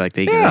pickers where like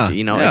they,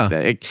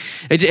 like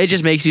it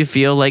just makes you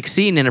feel like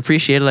seen and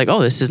appreciated. Like, oh,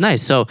 this is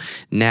nice. So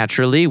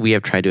naturally, we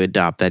have tried to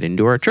adopt that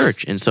into our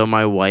church. And so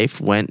my wife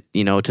went,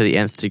 to the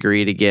nth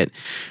degree to get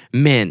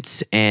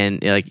mints,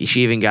 and like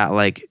she even got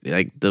like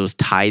those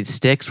Tide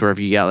sticks where if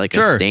you got like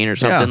a stain or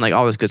something, like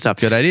all this good stuff.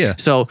 Good idea.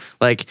 So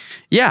like,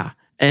 yeah.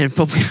 And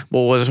but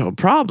what was a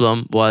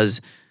problem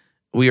was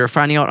we were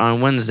finding out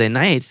on Wednesday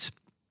nights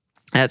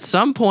at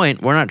some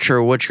point, we're not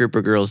sure which group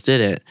of girls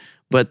did it,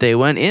 but they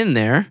went in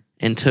there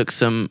and took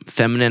some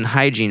feminine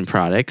hygiene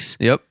products.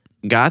 Yep.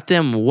 Got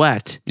them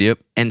wet. Yep.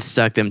 And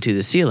stuck them to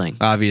the ceiling.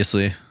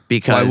 Obviously.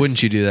 Because why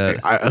wouldn't you do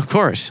that? Of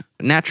course,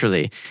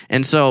 naturally.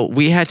 And so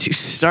we had to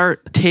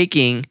start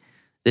taking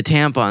the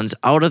tampons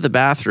out of the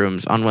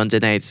bathrooms on Wednesday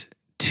nights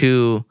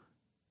to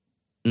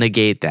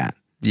negate that.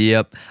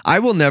 Yep. I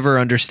will never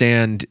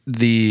understand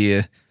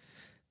the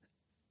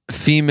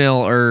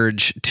female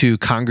urge to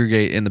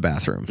congregate in the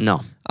bathroom.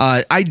 No.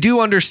 I do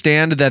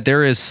understand that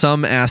there is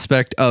some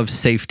aspect of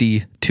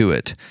safety to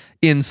it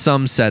in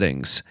some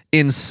settings.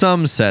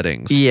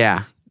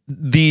 Yeah.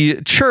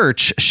 The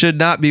church should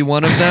not be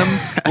one of them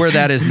where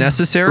that is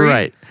necessary.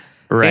 Right.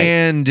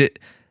 And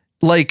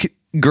like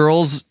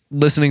girls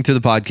listening to the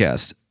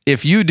podcast,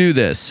 if you do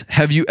this,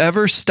 have you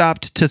ever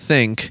stopped to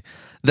think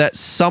that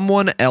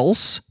someone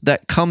else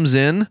that comes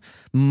in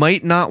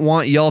might not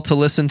want y'all to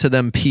listen to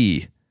them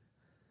pee?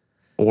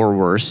 Or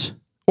worse.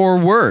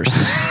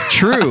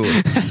 True.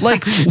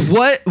 Like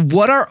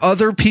what are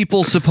other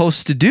people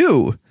supposed to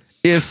do?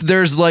 If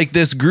there's like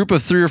this group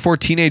of 3 or 4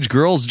 teenage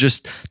girls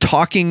just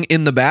talking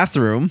in the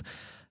bathroom,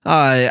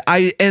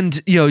 every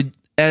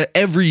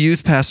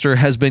youth pastor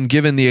has been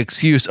given the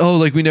excuse, oh,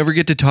 like we never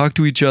get to talk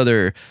to each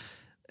other.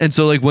 And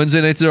so like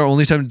Wednesday nights are our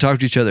only time to talk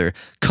to each other.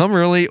 Come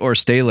early or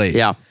stay late.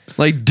 Yeah.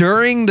 Like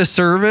during the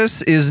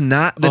service is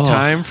not the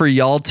time for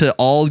y'all to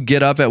all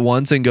get up at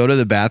once and go to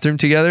the bathroom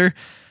together.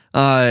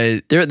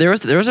 There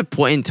was a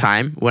point in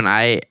time when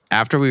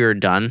after we were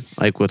done,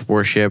 like with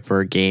worship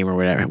or game or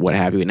whatever, what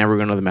have you, and never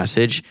going to the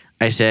message,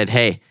 I said,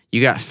 hey,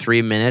 you got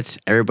 3 minutes.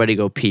 Everybody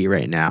go pee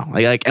right now.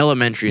 Like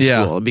elementary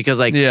school. Because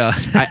I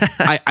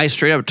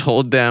straight up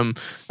told them,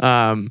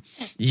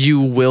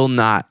 you will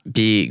not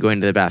be going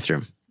to the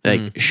bathroom.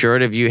 Like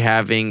short of you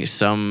having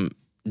some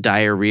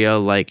diarrhea,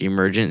 like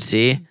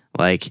emergency,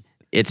 like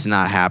it's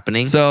not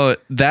happening. So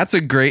that's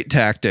a great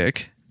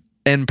tactic.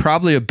 And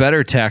probably a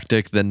better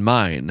tactic than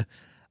mine.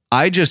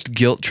 I just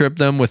guilt trip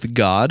them with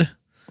God.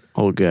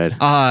 Oh, good.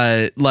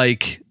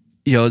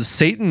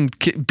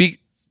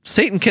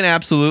 Satan can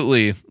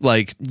absolutely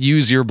like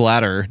use your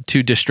bladder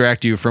to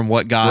distract you from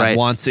what God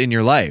wants in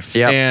your life.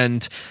 Yep.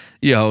 And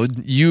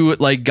you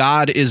like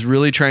God is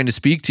really trying to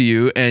speak to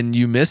you, and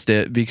you missed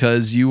it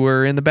because you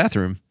were in the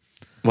bathroom.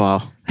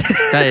 Wow,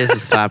 that is a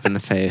slap in the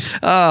face.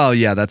 Oh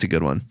yeah, that's a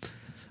good one.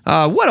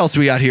 What else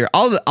we got here?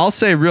 I'll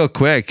say real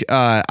quick.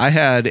 I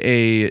had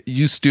a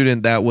youth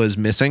student that was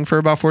missing for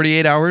about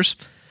 48 hours.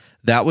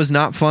 That was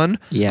not fun.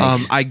 Yeah.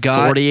 I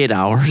got 48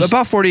 hours.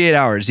 About 48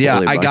 hours. Yeah.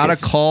 Holy I got a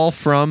buckets. call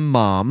from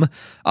mom,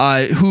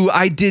 who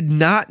I did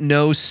not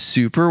know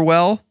super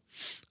well.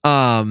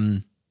 Let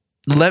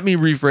me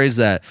rephrase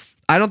that.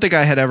 I don't think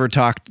I had ever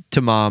talked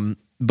to mom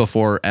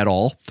before at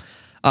all.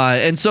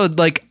 And so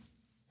like,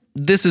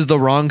 this is the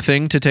wrong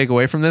thing to take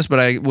away from this, but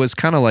I was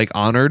kind of like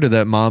honored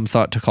that mom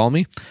thought to call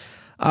me.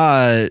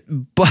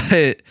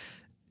 But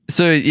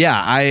so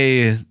yeah,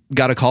 I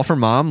got a call from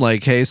mom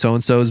like, hey,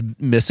 so-and-so is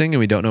missing and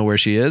we don't know where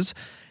she is.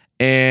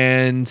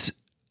 And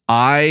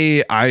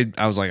I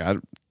was like,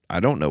 I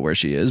don't know where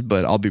she is,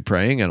 but I'll be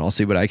praying and I'll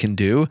see what I can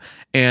do.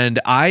 And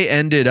I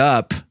ended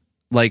up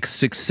like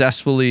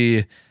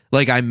successfully,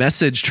 like I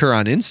messaged her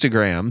on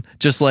Instagram,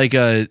 just like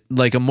a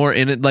more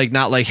in it, like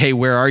not like, hey,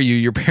 where are you?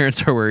 Your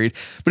parents are worried,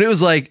 but it was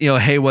like,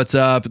 hey, what's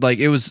up? Like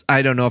it was,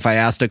 I don't know if I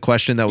asked a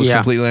question that was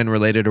completely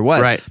unrelated or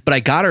what, right? But I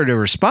got her to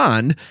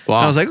respond. Wow.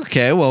 And I was like,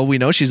 okay, well, we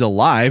know she's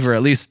alive, or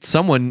at least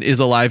someone is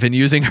alive and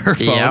using her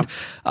phone.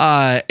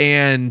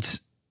 And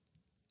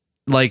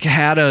like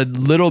had a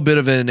little bit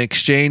of an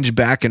exchange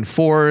back and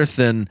forth,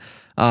 and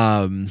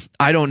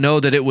I don't know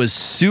that it was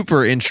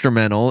super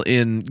instrumental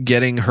in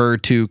getting her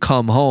to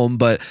come home,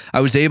 but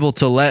I was able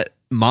to let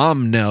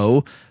mom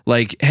know,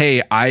 like,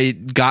 hey, I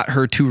got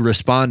her to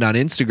respond on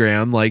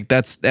Instagram. Like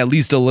that's at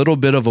least a little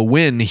bit of a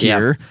win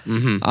here. Yeah.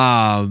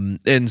 Mm-hmm.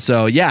 And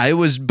so, yeah, it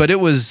was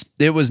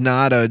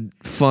not a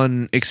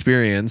fun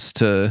experience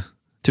to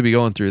be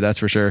going through. That's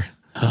for sure.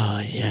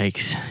 Oh,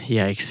 yikes.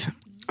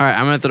 All right.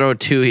 I'm going to throw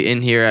 2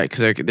 in here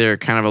because they're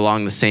kind of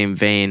along the same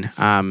vein.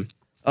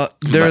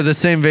 They're the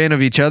same vein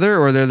of each other,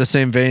 or they're the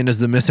same vein as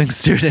the missing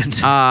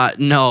student?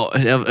 No,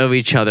 of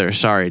each other.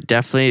 Sorry.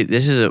 Definitely,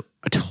 this is a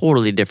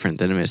totally different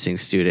than a missing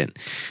student.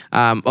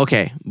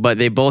 Okay, but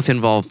they both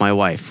involve my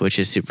wife, which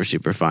is super,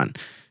 super fun.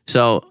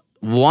 So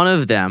one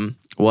of them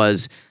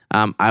was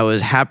I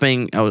was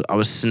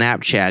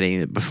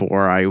Snapchatting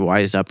before I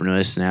wised up and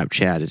realized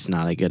Snapchat is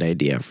not a good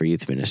idea for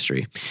youth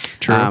ministry.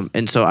 True.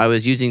 And so I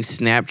was using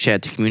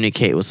Snapchat to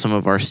communicate with some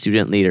of our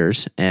student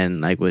leaders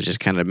and like was just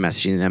kind of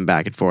messaging them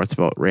back and forth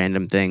about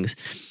random things.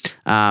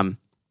 And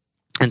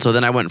so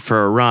then I went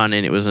for a run,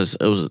 and it was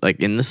like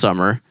in the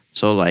summer.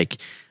 So like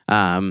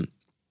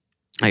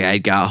I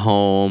got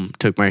home,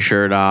 took my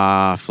shirt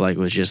off, like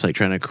was just like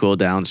trying to cool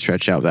down,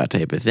 stretch out, that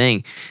type of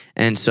thing.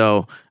 And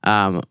so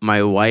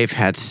my wife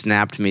had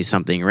snapped me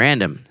something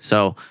random.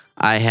 So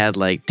I had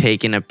like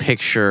taken a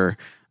picture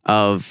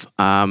of,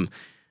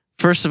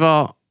 first of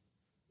all,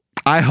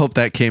 I hope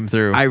that came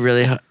through.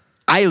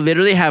 I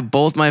literally have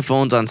both my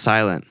phones on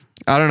silent.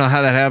 I don't know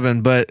how that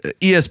happened, but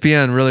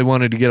ESPN really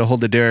wanted to get a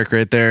hold of Derek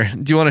right there.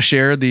 Do you want to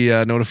share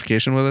the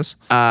notification with us?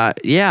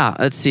 Yeah,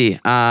 let's see.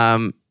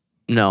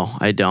 No,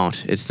 I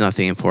don't. It's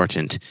nothing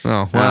important.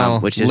 Oh, well,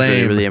 which is lame.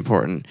 really, really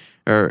important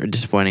or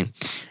disappointing.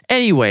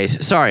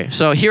 Anyways, sorry.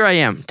 So here I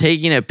am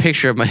taking a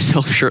picture of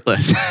myself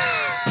shirtless.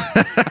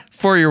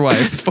 For your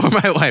wife. For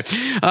my wife.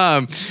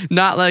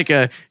 Not like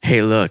a,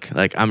 hey, look,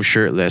 like I'm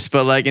shirtless,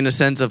 but like in a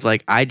sense of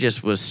like I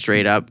just was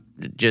straight up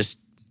just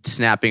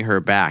snapping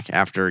her back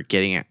after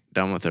getting it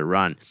done with a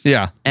run.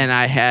 Yeah. And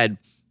I had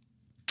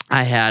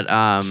I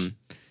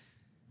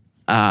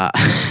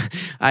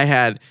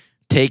had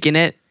taken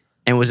it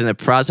and was in the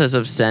process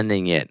of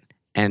sending it.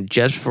 And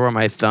just before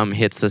my thumb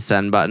hits the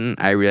send button,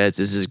 I realized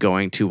this is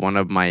going to one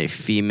of my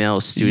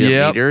female student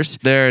leaders.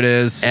 There it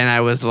is. And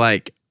I was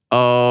like,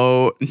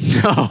 oh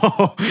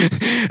no.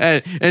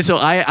 and so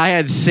I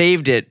had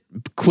saved it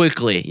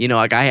quickly. You know,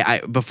 like I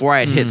before I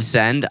had hit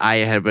send, I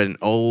had been,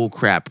 oh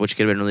crap, which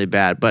could have been really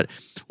bad. But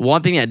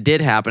one thing that did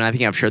happen, I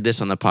think I've shared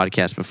this on the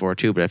podcast before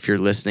too, but if you're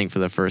listening for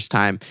the first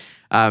time,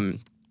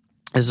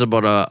 this is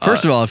about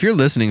First of all, if you're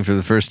listening for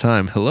the first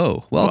time,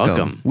 hello,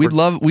 welcome. We'd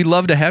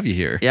love to have you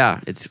here.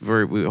 Yeah,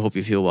 we hope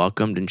you feel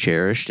welcomed and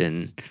cherished,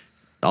 and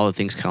all the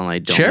things kind of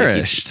like don't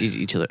cherished make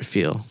each other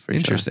feel. For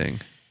interesting.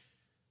 Sure.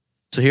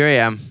 So here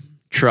I am,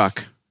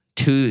 truck,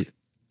 two,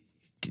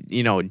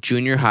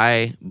 junior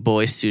high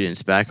boy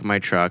students back in my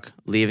truck,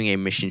 leaving a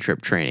mission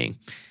trip training.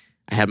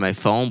 I had my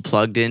phone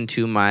plugged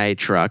into my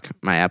truck,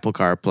 my Apple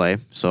CarPlay,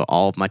 so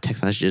all of my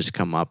text messages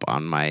come up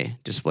on my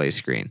display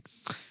screen.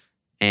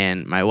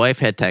 And my wife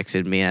had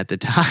texted me, and at the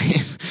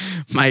time,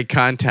 my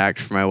contact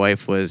for my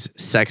wife was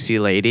Sexy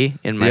Lady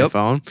in my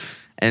phone.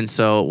 And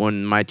so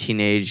when my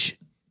teenage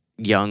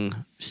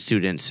young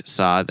students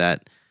saw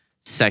that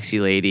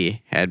Sexy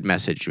Lady had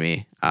messaged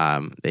me,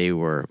 they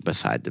were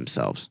beside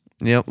themselves.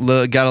 Yep,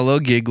 got a little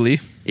giggly.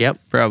 Yep.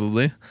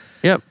 Probably.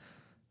 Yep.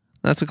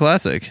 That's a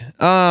classic.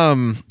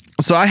 So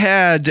I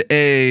had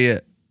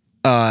a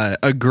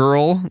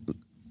girl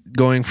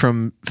going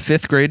from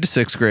 5th grade to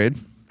 6th grade.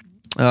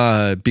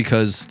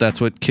 Because that's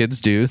what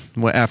kids do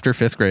after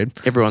 5th grade.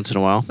 Every once in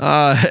a while.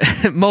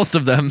 Most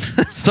of them.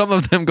 Some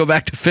of them go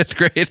back to 5th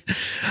grade.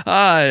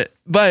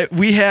 But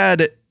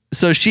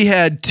she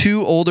had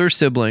 2 older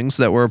siblings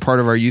that were a part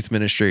of our youth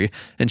ministry,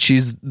 and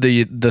she's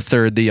the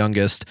third, the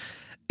youngest.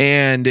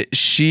 And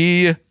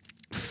she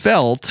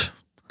felt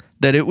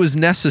that it was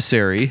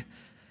necessary.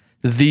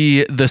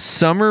 The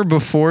summer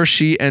before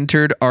she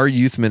entered our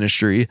youth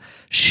ministry,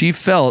 she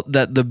felt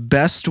that the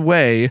best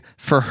way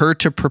for her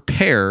to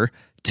prepare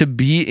to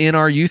be in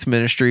our youth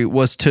ministry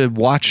was to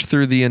watch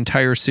through the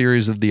entire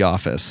series of The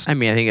Office. I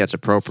mean, I think that's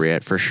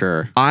appropriate for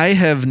sure. I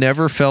have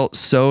never felt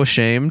so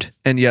ashamed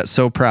and yet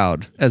so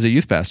proud as a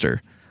youth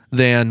pastor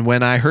than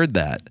when I heard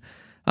that.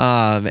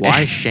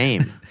 Why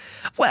shame?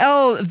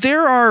 Well,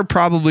 there are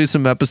probably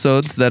some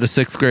episodes that a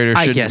 6th grader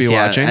shouldn't be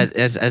watching.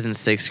 As in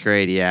 6th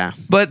grade, yeah.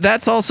 But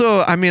that's also,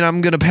 I mean,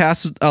 I'm going to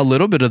pass a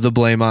little bit of the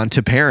blame on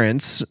to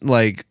parents.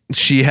 Like,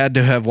 she had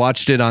to have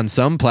watched it on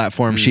some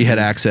platform she had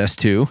access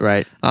to.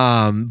 Right.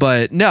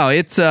 But no,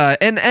 it's,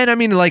 and I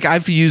mean, like,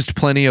 I've used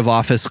plenty of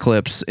Office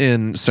clips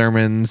in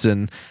sermons,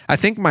 and I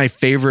think my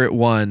favorite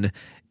one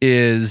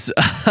is,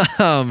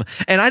 and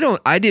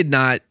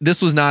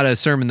this was not a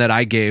sermon that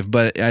I gave,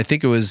 but I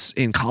think it was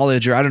in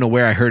college, or I don't know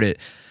where I heard it,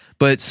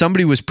 but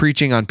somebody was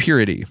preaching on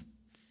purity.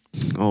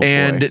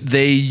 And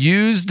they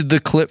used the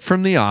clip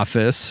from The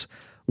Office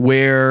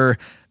where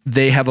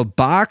they have a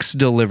box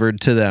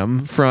delivered to them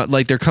from,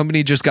 like, their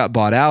company just got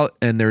bought out,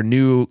 and their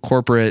new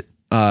corporate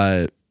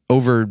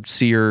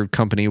overseer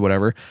company,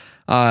 whatever,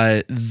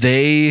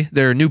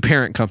 their new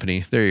parent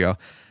company, there you go,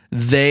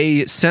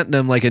 they sent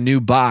them like a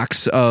new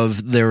box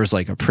of, there was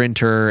like a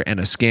printer and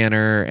a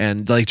scanner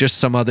and like just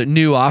some other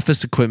new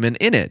office equipment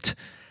in it.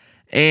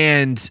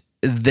 And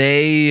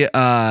they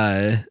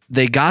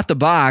got the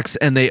box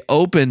and they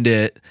opened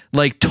it,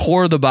 like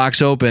tore the box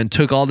open,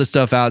 took all the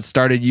stuff out,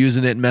 started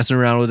using it and messing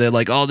around with it.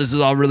 Like, oh, this is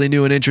all really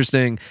new and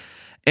interesting.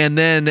 And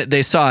then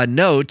they saw a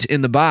note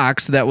in the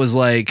box that was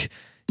like,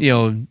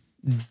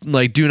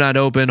 like, do not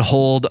open,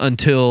 hold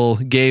until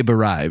Gabe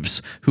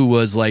arrives, who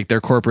was like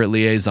their corporate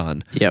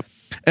liaison. Yep.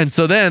 And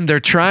so then they're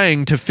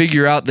trying to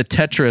figure out the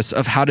Tetris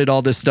of how did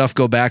all this stuff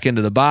go back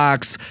into the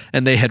box,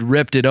 and they had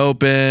ripped it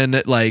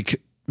open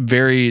like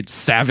very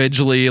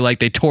savagely, like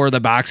they tore the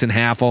box in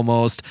half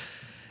almost.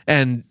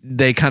 And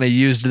they kind of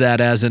used that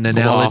as an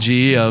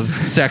analogy of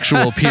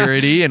sexual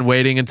purity and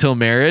waiting until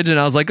marriage. And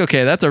I was like,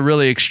 okay, that's a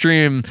really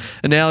extreme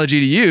analogy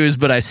to use,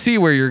 but I see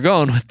where you're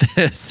going with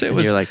this.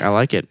 You're like, I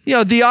like it. You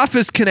know, The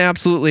Office can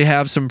absolutely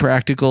have some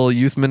practical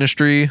youth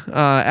ministry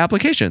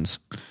applications.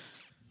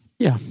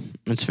 Yeah,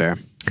 that's fair.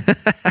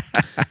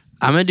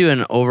 I'm going to do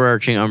an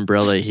overarching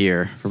umbrella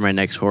here for my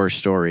next horror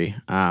story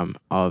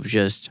of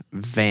just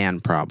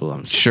van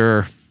problems.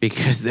 Sure.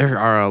 Because there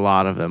are a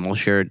lot of them. We'll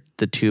share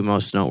the two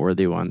most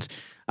noteworthy ones.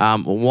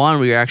 One,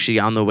 we were actually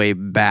on the way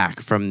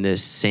back from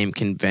this same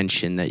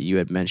convention that you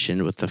had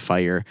mentioned with the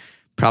fire.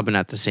 Probably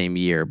not the same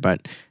year,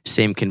 but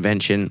same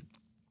convention.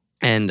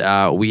 And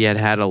we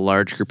had a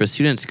large group of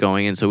students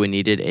going, and so we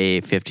needed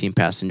a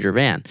 15-passenger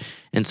van.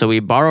 And so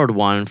we borrowed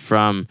one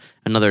from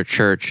another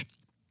church.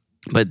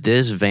 But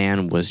this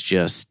van was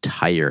just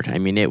tired. I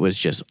mean, it was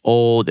just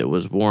old. It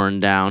was worn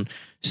down.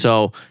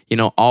 So, you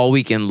know, all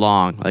weekend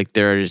long, like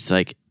they're just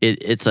like,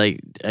 it's like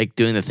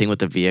doing the thing with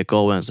the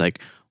vehicle when it's like,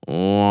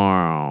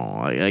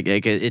 wow, like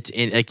it's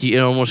in, like it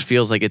almost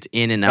feels like it's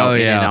in and out,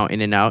 and out,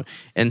 in and out.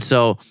 And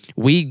so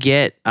we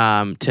get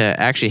to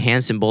actually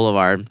Hanson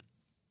Boulevard,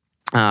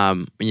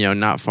 you know,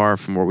 not far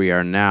from where we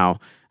are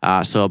now.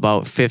 So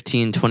about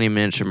 15, 20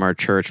 minutes from our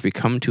church, we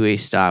come to a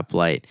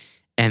stoplight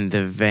and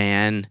the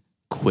van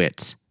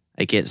quits.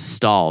 Like it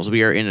stalls.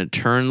 We are in a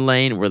turn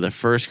lane. We're the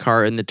first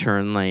car in the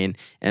turn lane,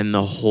 and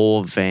the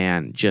whole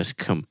van just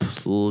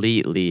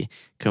completely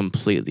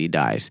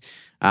dies.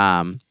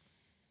 And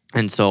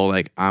so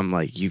like I'm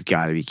like, you've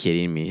got to be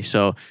kidding me.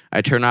 So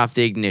I turn off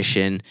the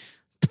ignition,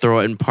 throw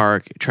it in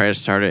park, try to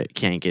start it,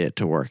 can't get it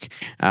to work.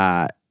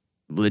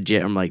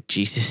 Legit, I'm like,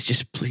 Jesus,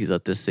 just please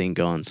let this thing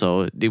go. And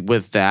so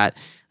with that,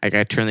 like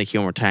I turn the key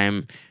one more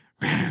time.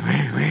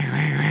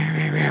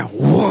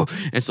 Whoa.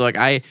 And so like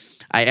I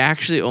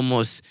actually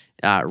almost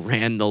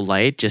ran the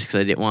light just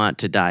because I didn't want it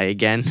to die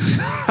again.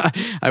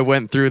 I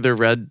went through the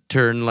red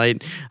turn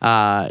light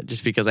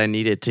just because I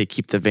needed to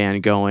keep the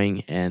van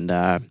going. And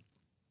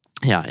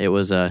yeah, it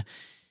was a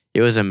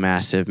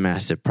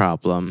massive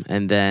problem.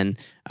 And then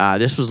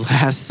this was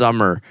last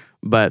summer,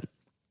 but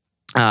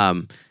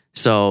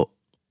so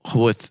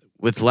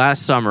with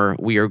last summer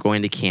we were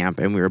going to camp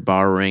and we were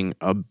borrowing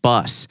a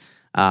bus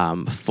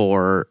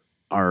for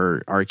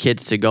our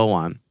kids to go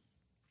on.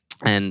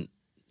 And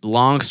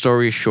long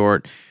story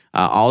short,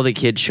 all the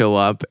kids show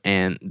up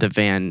and the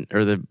van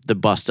or the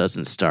bus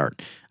doesn't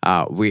start.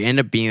 We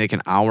end up being like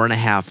an hour and a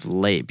half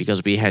late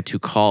because we had to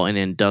call an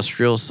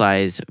industrial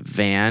size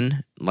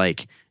van,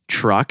 like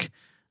truck,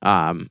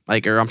 a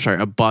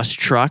bus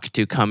truck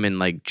to come and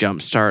like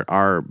jumpstart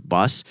our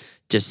bus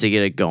just to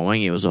get it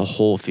going. It was a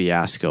whole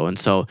fiasco. And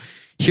so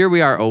here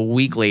we are a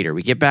week later.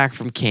 We get back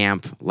from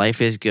camp. Life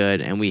is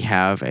good. And we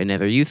have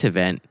another youth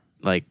event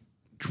like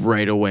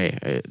right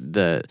away.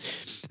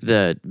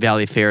 The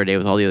Valley Fair Day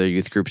with all the other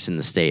youth groups in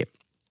the state.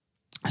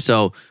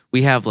 So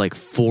we have like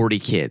 40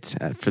 kids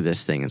for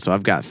this thing. And so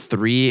I've got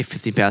 3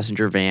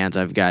 15-passenger vans.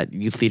 I've got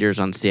youth leaders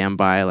on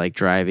standby, like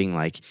driving,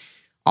 like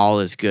all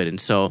is good.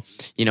 And so,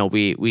 you know,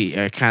 we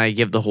kind of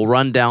give the whole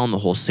rundown, the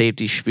whole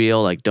safety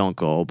spiel, like don't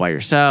go by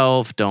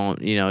yourself,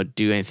 don't, you know,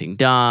 do anything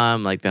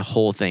dumb, like the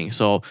whole thing.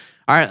 So, all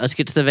right, let's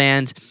get to the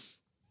vans.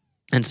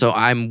 And so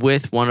I'm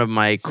with one of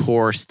my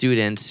core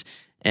students,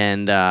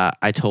 and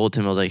I told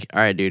him, I was like, all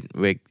right, dude,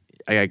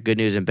 I got good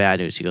news and bad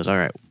news. He goes, all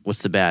right,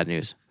 what's the bad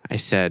news? I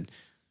said,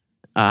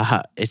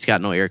 it's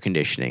got no air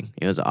conditioning.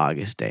 It was an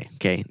August day.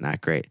 Okay,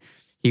 not great.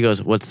 He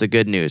goes, what's the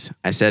good news?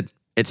 I said,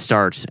 it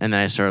starts. And then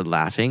I started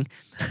laughing.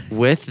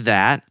 With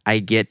that, I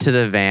get to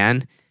the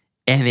van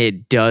and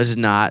it does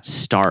not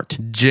start.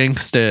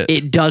 Jinxed it.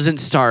 It doesn't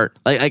start.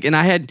 And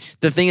I had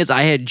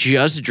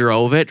just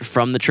drove it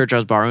from the church I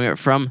was borrowing it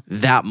from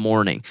that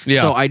morning.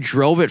 Yeah. So I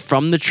drove it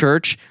from the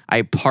church.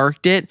 I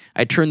parked it.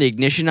 I turned the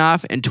ignition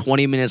off, and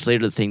 20 minutes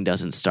later, the thing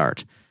doesn't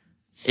start.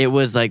 It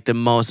was like the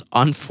most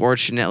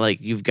unfortunate,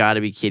 like, you've got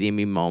to be kidding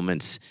me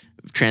moments,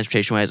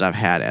 transportation wise, I've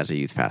had as a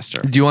youth pastor.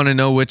 Do you want to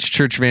know which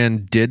church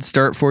van did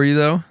start for you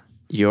though?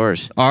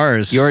 Yours.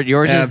 Ours.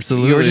 Yours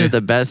Absolutely. Yours is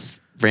the best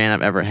van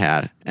I've ever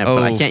had.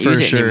 But I can't use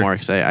it anymore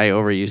because I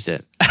overused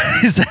it.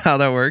 Is that how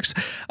that works?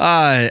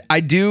 I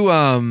do.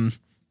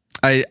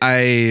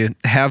 I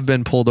have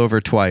been pulled over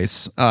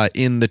twice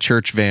in the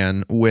church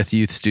van with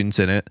youth students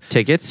in it.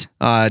 Tickets?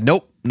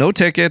 Nope. No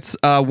tickets.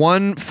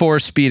 One for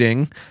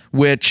speeding,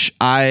 which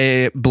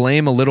I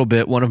blame a little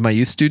bit one of my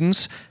youth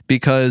students,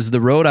 because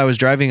the road I was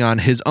driving on,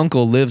 his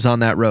uncle lives on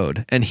that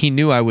road and he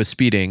knew I was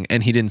speeding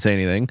and he didn't say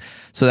anything.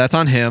 So that's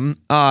on him.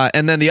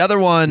 And then the other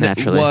one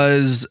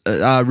was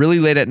really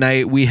late at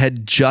night. We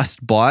had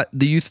just bought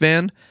the youth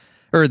van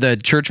or the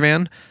church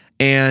van,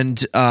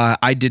 and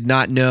I did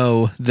not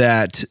know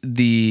that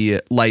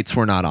the lights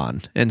were not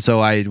on, and so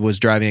I was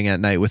driving at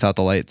night without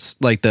the lights,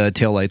 like the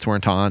tail lights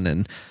weren't on,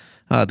 and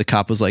the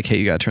cop was like, "Hey,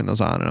 you got to turn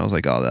those on," and I was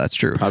like, "Oh, that's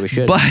true, Probably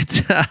should." But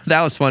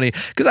that was funny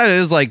because it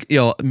was like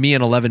me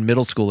and 11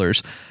 middle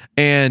schoolers,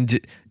 and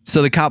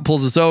so the cop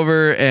pulls us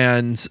over,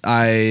 and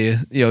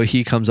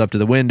he comes up to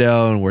the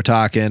window, and we're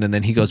talking, and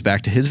then he goes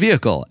back to his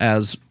vehicle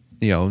as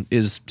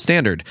is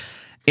standard.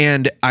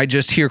 And I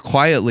just hear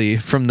quietly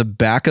from the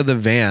back of the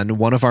van,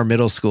 one of our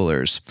middle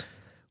schoolers,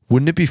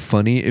 "Wouldn't it be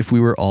funny if we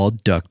were all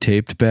duct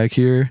taped back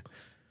here?"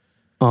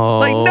 Oh,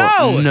 Like,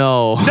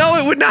 no.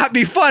 it would not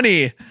be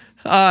funny.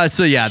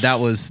 So yeah,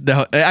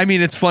 I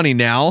mean, it's funny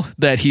now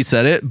that he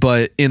said it,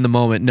 but in the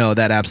moment, no,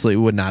 that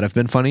absolutely would not have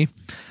been funny.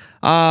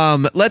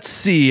 Let's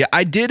see.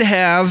 I did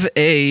have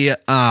a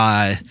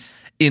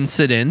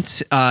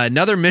incident,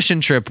 another mission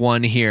trip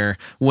one here.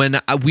 When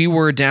we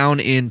were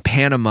down in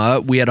Panama,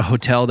 we had a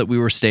hotel that we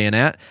were staying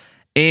at,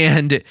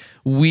 and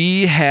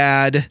we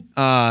had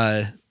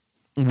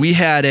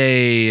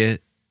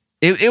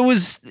it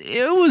was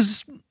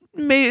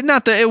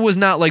not that it was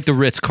not like the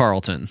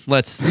Ritz-Carlton.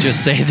 Let's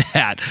just say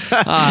that.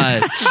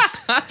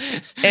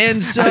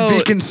 And so I'd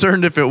be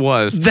concerned if it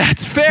was.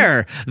 That's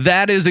fair.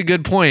 That is a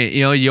good point.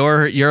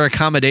 Your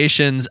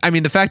accommodations. I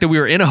mean, the fact that we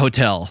were in a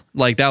hotel,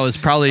 like that was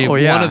probably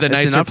one of the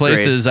nicer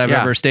places I've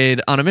ever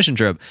stayed on a mission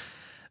trip.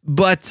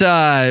 But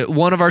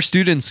one of our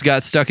students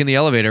got stuck in the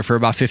elevator for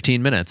about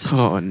 15 minutes.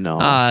 Oh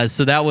no!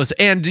 So that was,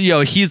 and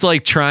he's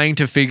like trying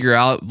to figure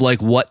out like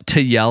what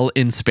to yell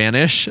in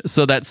Spanish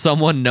so that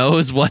someone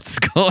knows what's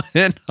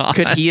going on.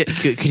 Could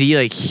he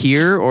like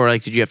hear, or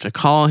like did you have to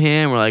call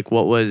him, or like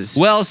what was?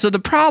 Well, so the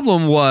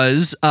problem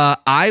was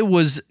I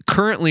was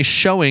currently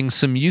showing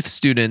some youth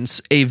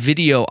students a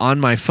video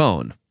on my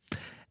phone,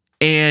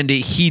 and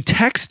he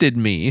texted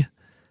me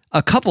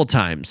a couple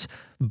times.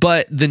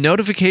 But the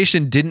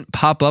notification didn't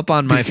pop up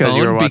on my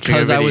phone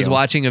because I was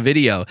watching a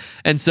video.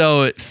 And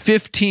so it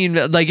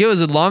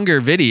was a longer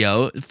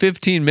video.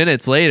 15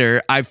 minutes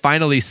later, I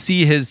finally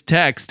see his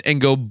text and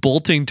go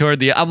bolting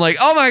toward I'm like,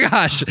 oh my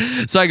gosh.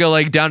 So I go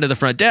like down to the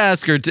front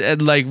desk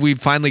and like we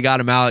finally got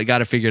him out, got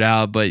it figured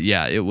out. But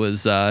yeah, it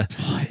was,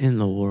 what in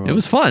the world? It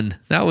was fun.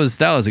 That was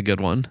a good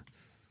one.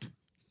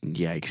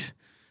 Yikes.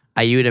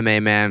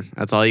 Ayúdame, man.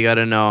 That's all you got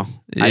to know.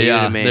 Yeah,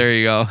 Ayúdame. there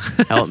you go.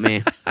 Help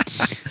me.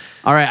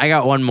 All right, I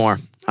got one more.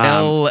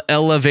 El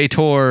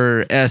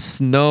elevator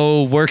es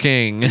no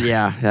working.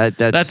 Yeah,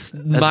 that's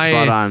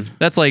spot on.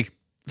 That's like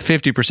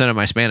 50% of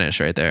my Spanish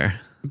right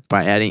there.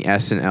 By adding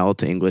S and L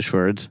to English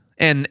words.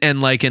 And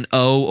like an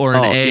O or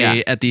an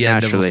A at the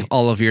end of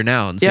all of your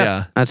nouns. Yep,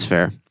 yeah, that's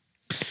fair.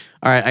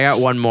 All right, I got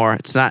one more.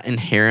 It's not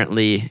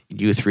inherently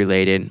youth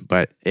related,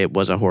 but it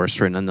was a horror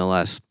story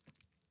nonetheless.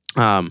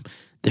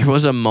 There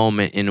was a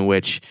moment in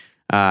which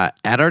at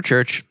our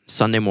church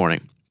Sunday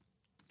morning,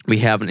 we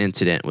have an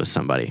incident with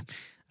somebody.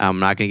 I'm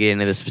not going to get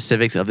into the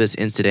specifics of this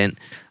incident,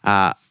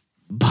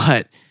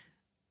 but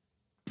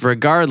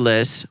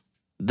regardless,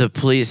 the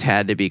police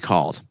had to be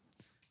called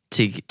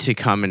to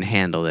come and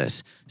handle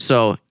this.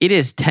 So it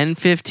is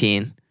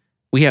 10:15.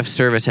 We have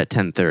service at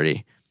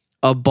 10:30.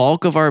 A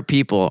bulk of our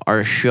people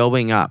are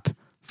showing up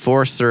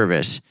for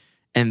service,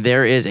 and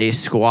there is a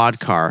squad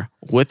car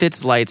with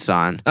its lights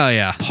on. Oh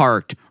yeah,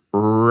 parked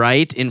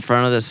right in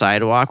front of the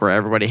sidewalk where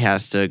everybody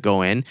has to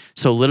go in.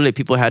 So literally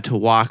people had to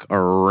walk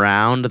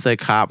around the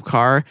cop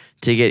car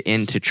to get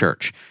into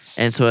church.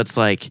 And so it's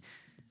like,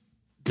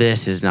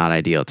 this is not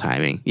ideal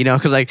timing,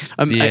 because like,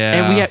 and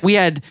we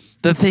had,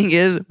 the thing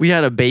is, we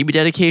had a baby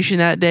dedication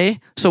that day.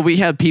 So we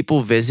had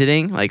people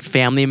visiting, like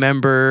family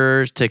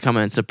members to come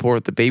and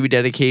support the baby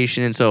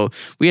dedication. And so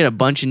we had a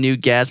bunch of new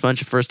guests,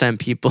 bunch of first time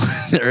people.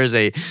 There is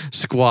a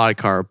squad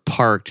car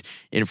parked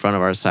in front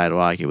of our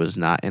sidewalk. It was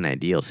not an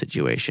ideal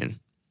situation.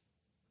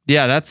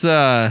 Yeah, that's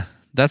not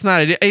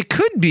it.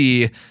 Could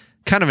be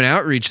kind of an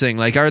outreach thing.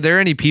 Like, are there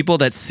any people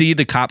that see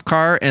the cop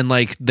car and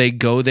like they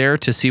go there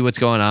to see what's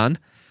going on?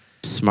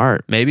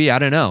 Smart. Maybe, I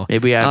don't know.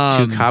 Maybe we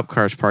have 2 cop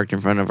cars parked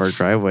in front of our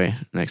driveway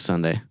next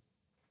Sunday.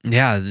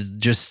 Yeah,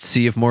 just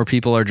see if more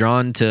people are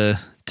drawn to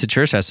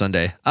church that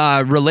Sunday.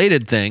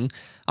 Related thing,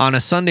 on a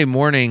Sunday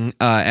morning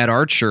at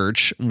our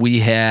church, we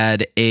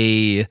had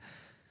a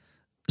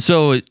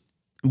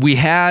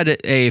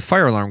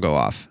fire alarm go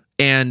off,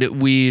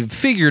 and we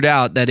figured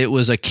out that it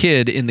was a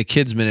kid in the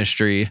kids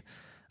ministry,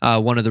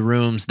 one of the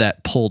rooms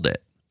that pulled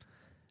it.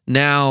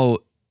 Now,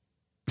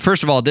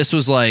 first of all, this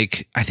was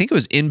like, I think it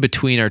was in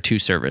between our 2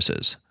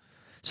 services.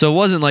 So it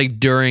wasn't like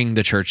during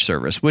the church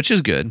service, which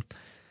is good.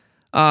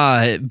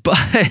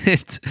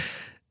 But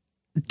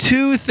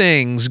 2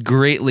 things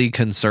greatly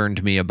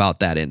concerned me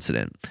about that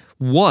incident.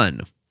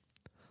 One,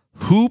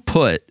 who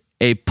put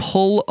a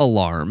pull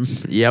alarm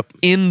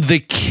in the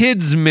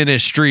kids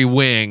ministry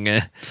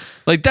wing?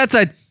 Like, that's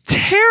a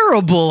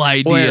terrible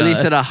idea. Or at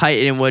least at a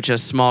height in which a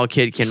small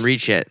kid can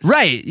reach it.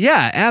 Right.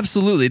 Yeah,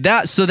 absolutely.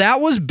 That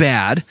was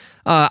bad.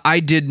 I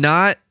did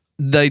not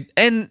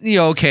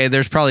okay,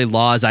 there's probably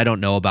laws I don't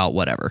know about,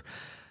 whatever.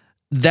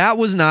 That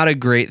was not a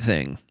great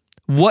thing.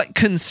 What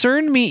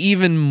concerned me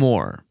even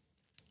more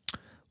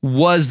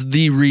was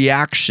the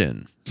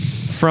reaction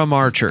from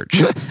our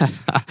church?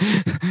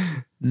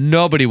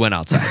 Nobody went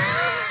outside.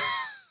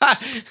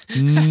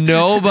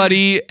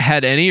 Nobody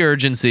had any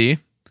urgency.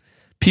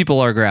 People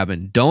are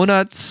grabbing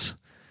donuts.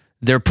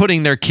 They're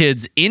putting their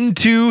kids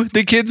into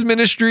the kids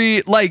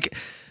ministry. Like,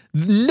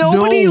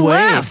 nobody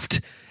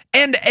left.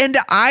 And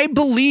I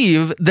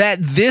believe that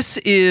this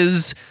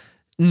is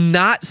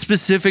not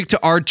specific to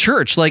our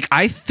church. Like,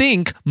 I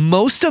think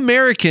most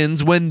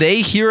Americans, when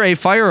they hear a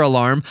fire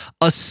alarm,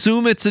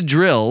 assume it's a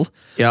drill,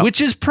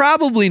 which is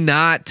probably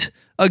not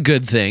a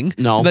good thing.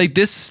 No. Like,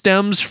 this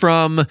stems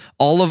from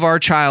all of our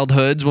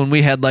childhoods when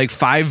we had like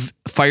 5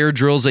 fire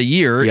drills a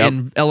year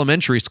in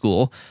elementary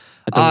school.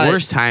 At the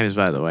worst times,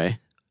 by the way.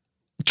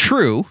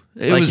 True.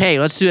 It was, hey,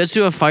 let's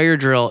do a fire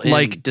drill in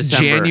like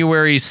December.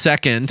 January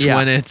 2nd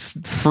when it's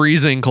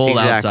freezing cold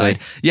outside.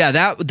 Yeah,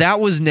 that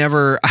was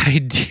never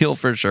ideal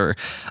for sure.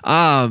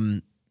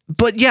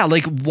 But yeah,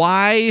 like,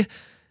 why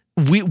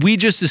we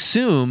just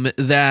assume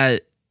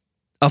that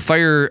a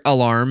fire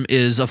alarm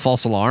is a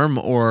false alarm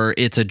or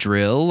it's a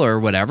drill or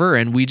whatever,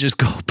 and we just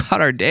go about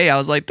our day. I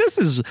was like,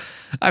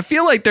 I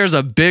feel like there's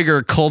a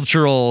bigger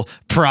cultural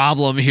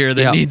problem here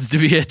that needs to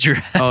be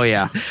addressed. Oh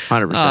yeah,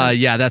 100%.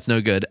 Yeah, that's no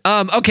good.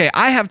 Okay,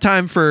 I have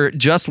time for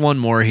just one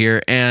more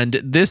here, and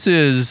this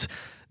is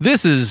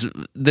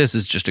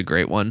just a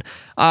great one.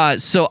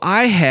 So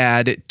I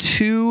had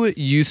 2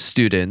 youth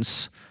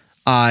students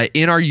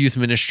in our youth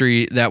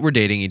ministry that were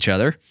dating each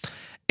other,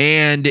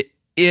 and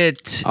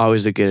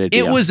always a good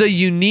idea. It was a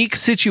unique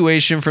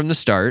situation from the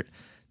start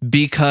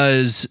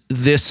because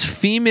this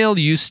female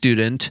youth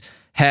student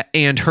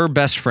and her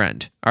best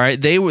friend, all right,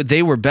 they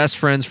were best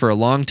friends for a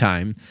long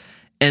time,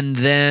 and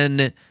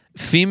then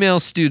female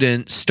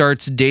student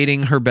starts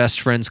dating her best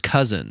friend's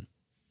cousin,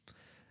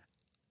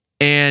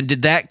 and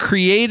that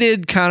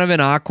created kind of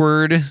an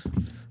awkward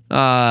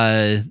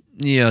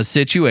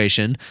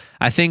situation.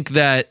 I think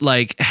that,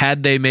 like,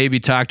 had they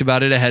maybe talked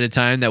about it ahead of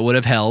time, that would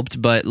have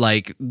helped, but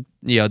like,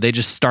 they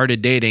just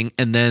started dating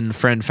and then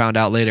friend found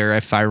out later,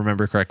 if I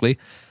remember correctly.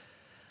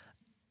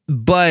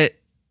 But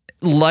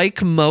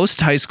like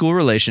most high school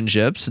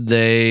relationships,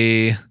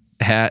 they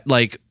had,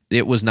 like,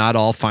 it was not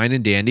all fine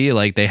and dandy.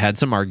 Like, they had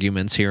some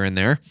arguments here and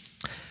there.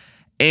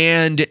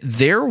 And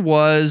there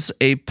was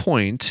a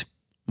point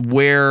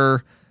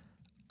where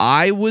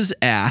I was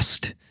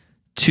asked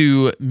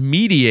to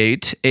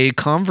mediate a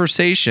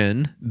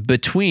conversation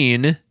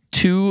between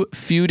 2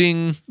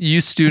 feuding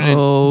youth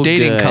student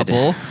dating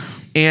couple.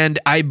 And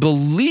I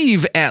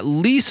believe at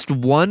least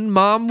one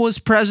mom was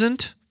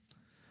present.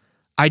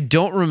 I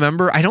don't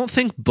remember. I don't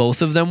think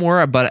both of them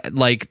were, but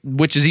like,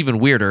 which is even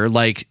weirder.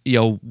 Like,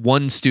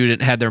 one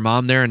student had their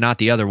mom there and not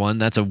the other one.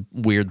 That's a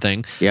weird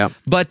thing. Yeah.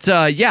 But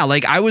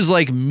like, I was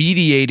like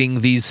mediating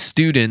these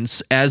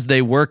students as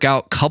they work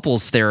out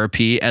couples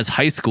therapy as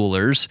high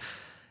schoolers.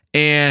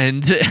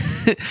 And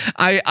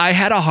I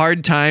had a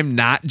hard time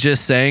not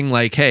just saying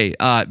like, hey,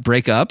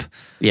 break up.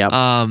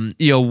 Yeah.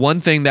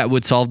 One thing that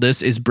would solve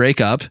this is break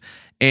up.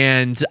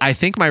 And I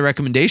think my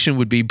recommendation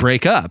would be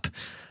break up.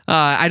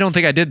 I don't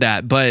think I did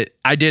that, but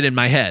I did in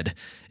my head.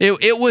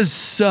 It was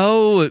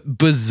so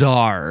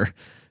bizarre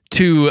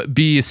to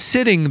be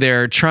sitting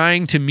there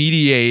trying to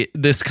mediate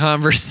this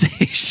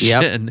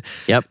conversation.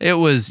 Yep. It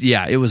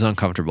was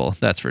uncomfortable.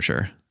 That's for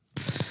sure.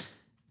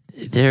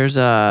 There's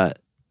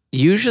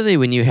usually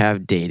when you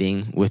have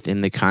dating within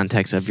the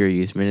context of your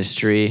youth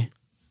ministry,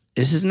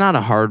 this is not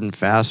a hard and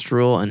fast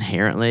rule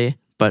inherently,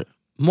 but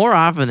more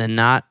often than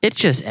not, it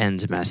just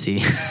ends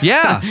messy.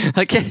 Yeah.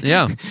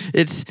 Yeah.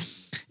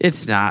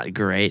 It's not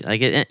great.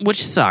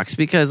 Which sucks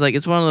because like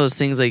it's one of those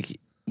things, like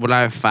what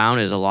I've found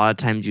is a lot of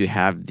times you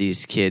have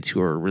these kids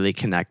who are really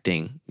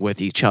connecting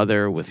with each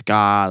other, with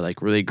God,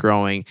 like really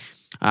growing,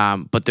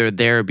 but they're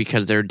there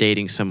because they're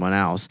dating someone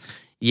else.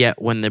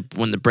 Yet when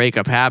the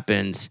breakup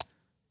happens,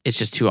 it's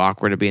just too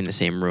awkward to be in the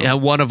same room. Yeah,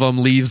 one of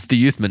them leaves the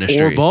youth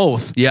ministry. Or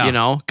both. Yeah.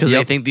 Because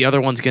they think the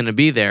other one's going to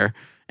be there.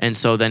 And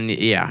so then,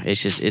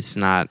 it's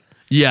not.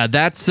 Yeah,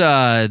 that's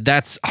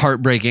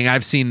heartbreaking.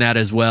 I've seen that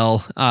as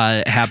well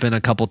happen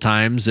a couple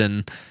times,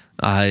 and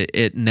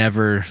it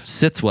never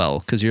sits well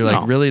because you're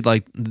like, really,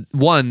 like,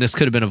 1, this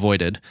could have been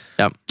avoided.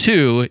 Yep.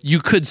 2, you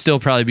could still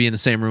probably be in the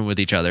same room with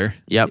each other.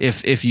 Yep.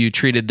 If you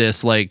treated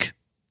this like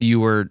you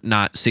were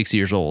not 6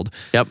 years old.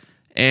 Yep.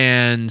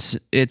 And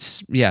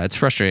it's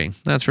frustrating.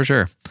 That's for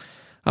sure.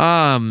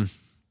 I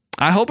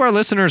hope our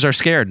listeners are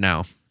scared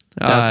now.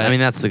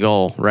 That's the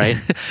goal, right?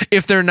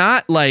 If they're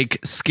not like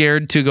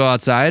scared to go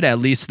outside, at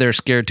least they're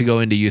scared to go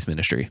into youth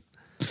ministry.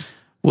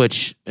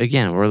 Which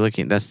again, we're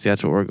looking. That's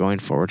what we're going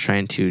for. We're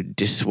trying to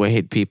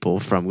dissuade people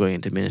from going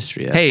into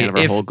ministry. That's kind of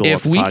our whole goal.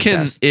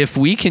 If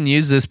we can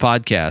use this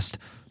podcast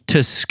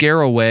to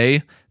scare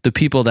away the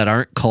people that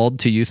aren't called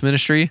to youth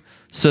ministry,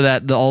 so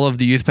that all of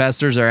the youth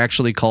pastors are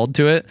actually called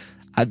to it,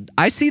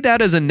 I see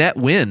that as a net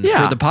win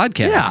for the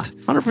podcast. Yeah,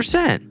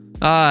 100%.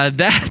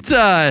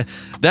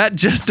 That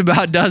just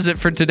about does it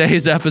for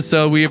today's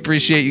episode. We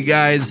appreciate you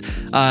guys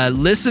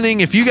listening.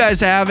 If you guys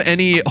have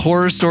any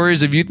horror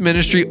stories of youth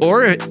ministry,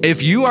 or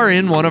if you are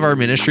in one of our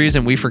ministries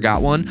and we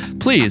forgot one,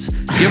 please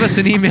give us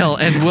an email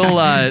and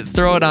we'll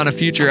throw it on a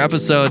future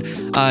episode.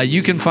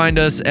 You can find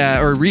us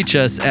or reach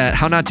us at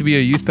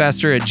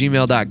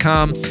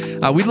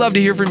hownottobeayouthpastor@gmail.com. We'd love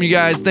to hear from you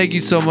guys. Thank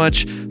you so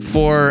much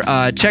for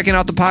checking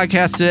out the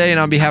podcast today.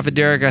 And on behalf of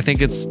Derek, I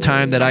think it's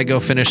time that I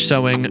go finish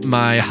sewing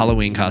my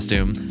Halloween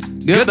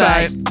costume.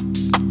 Goodbye.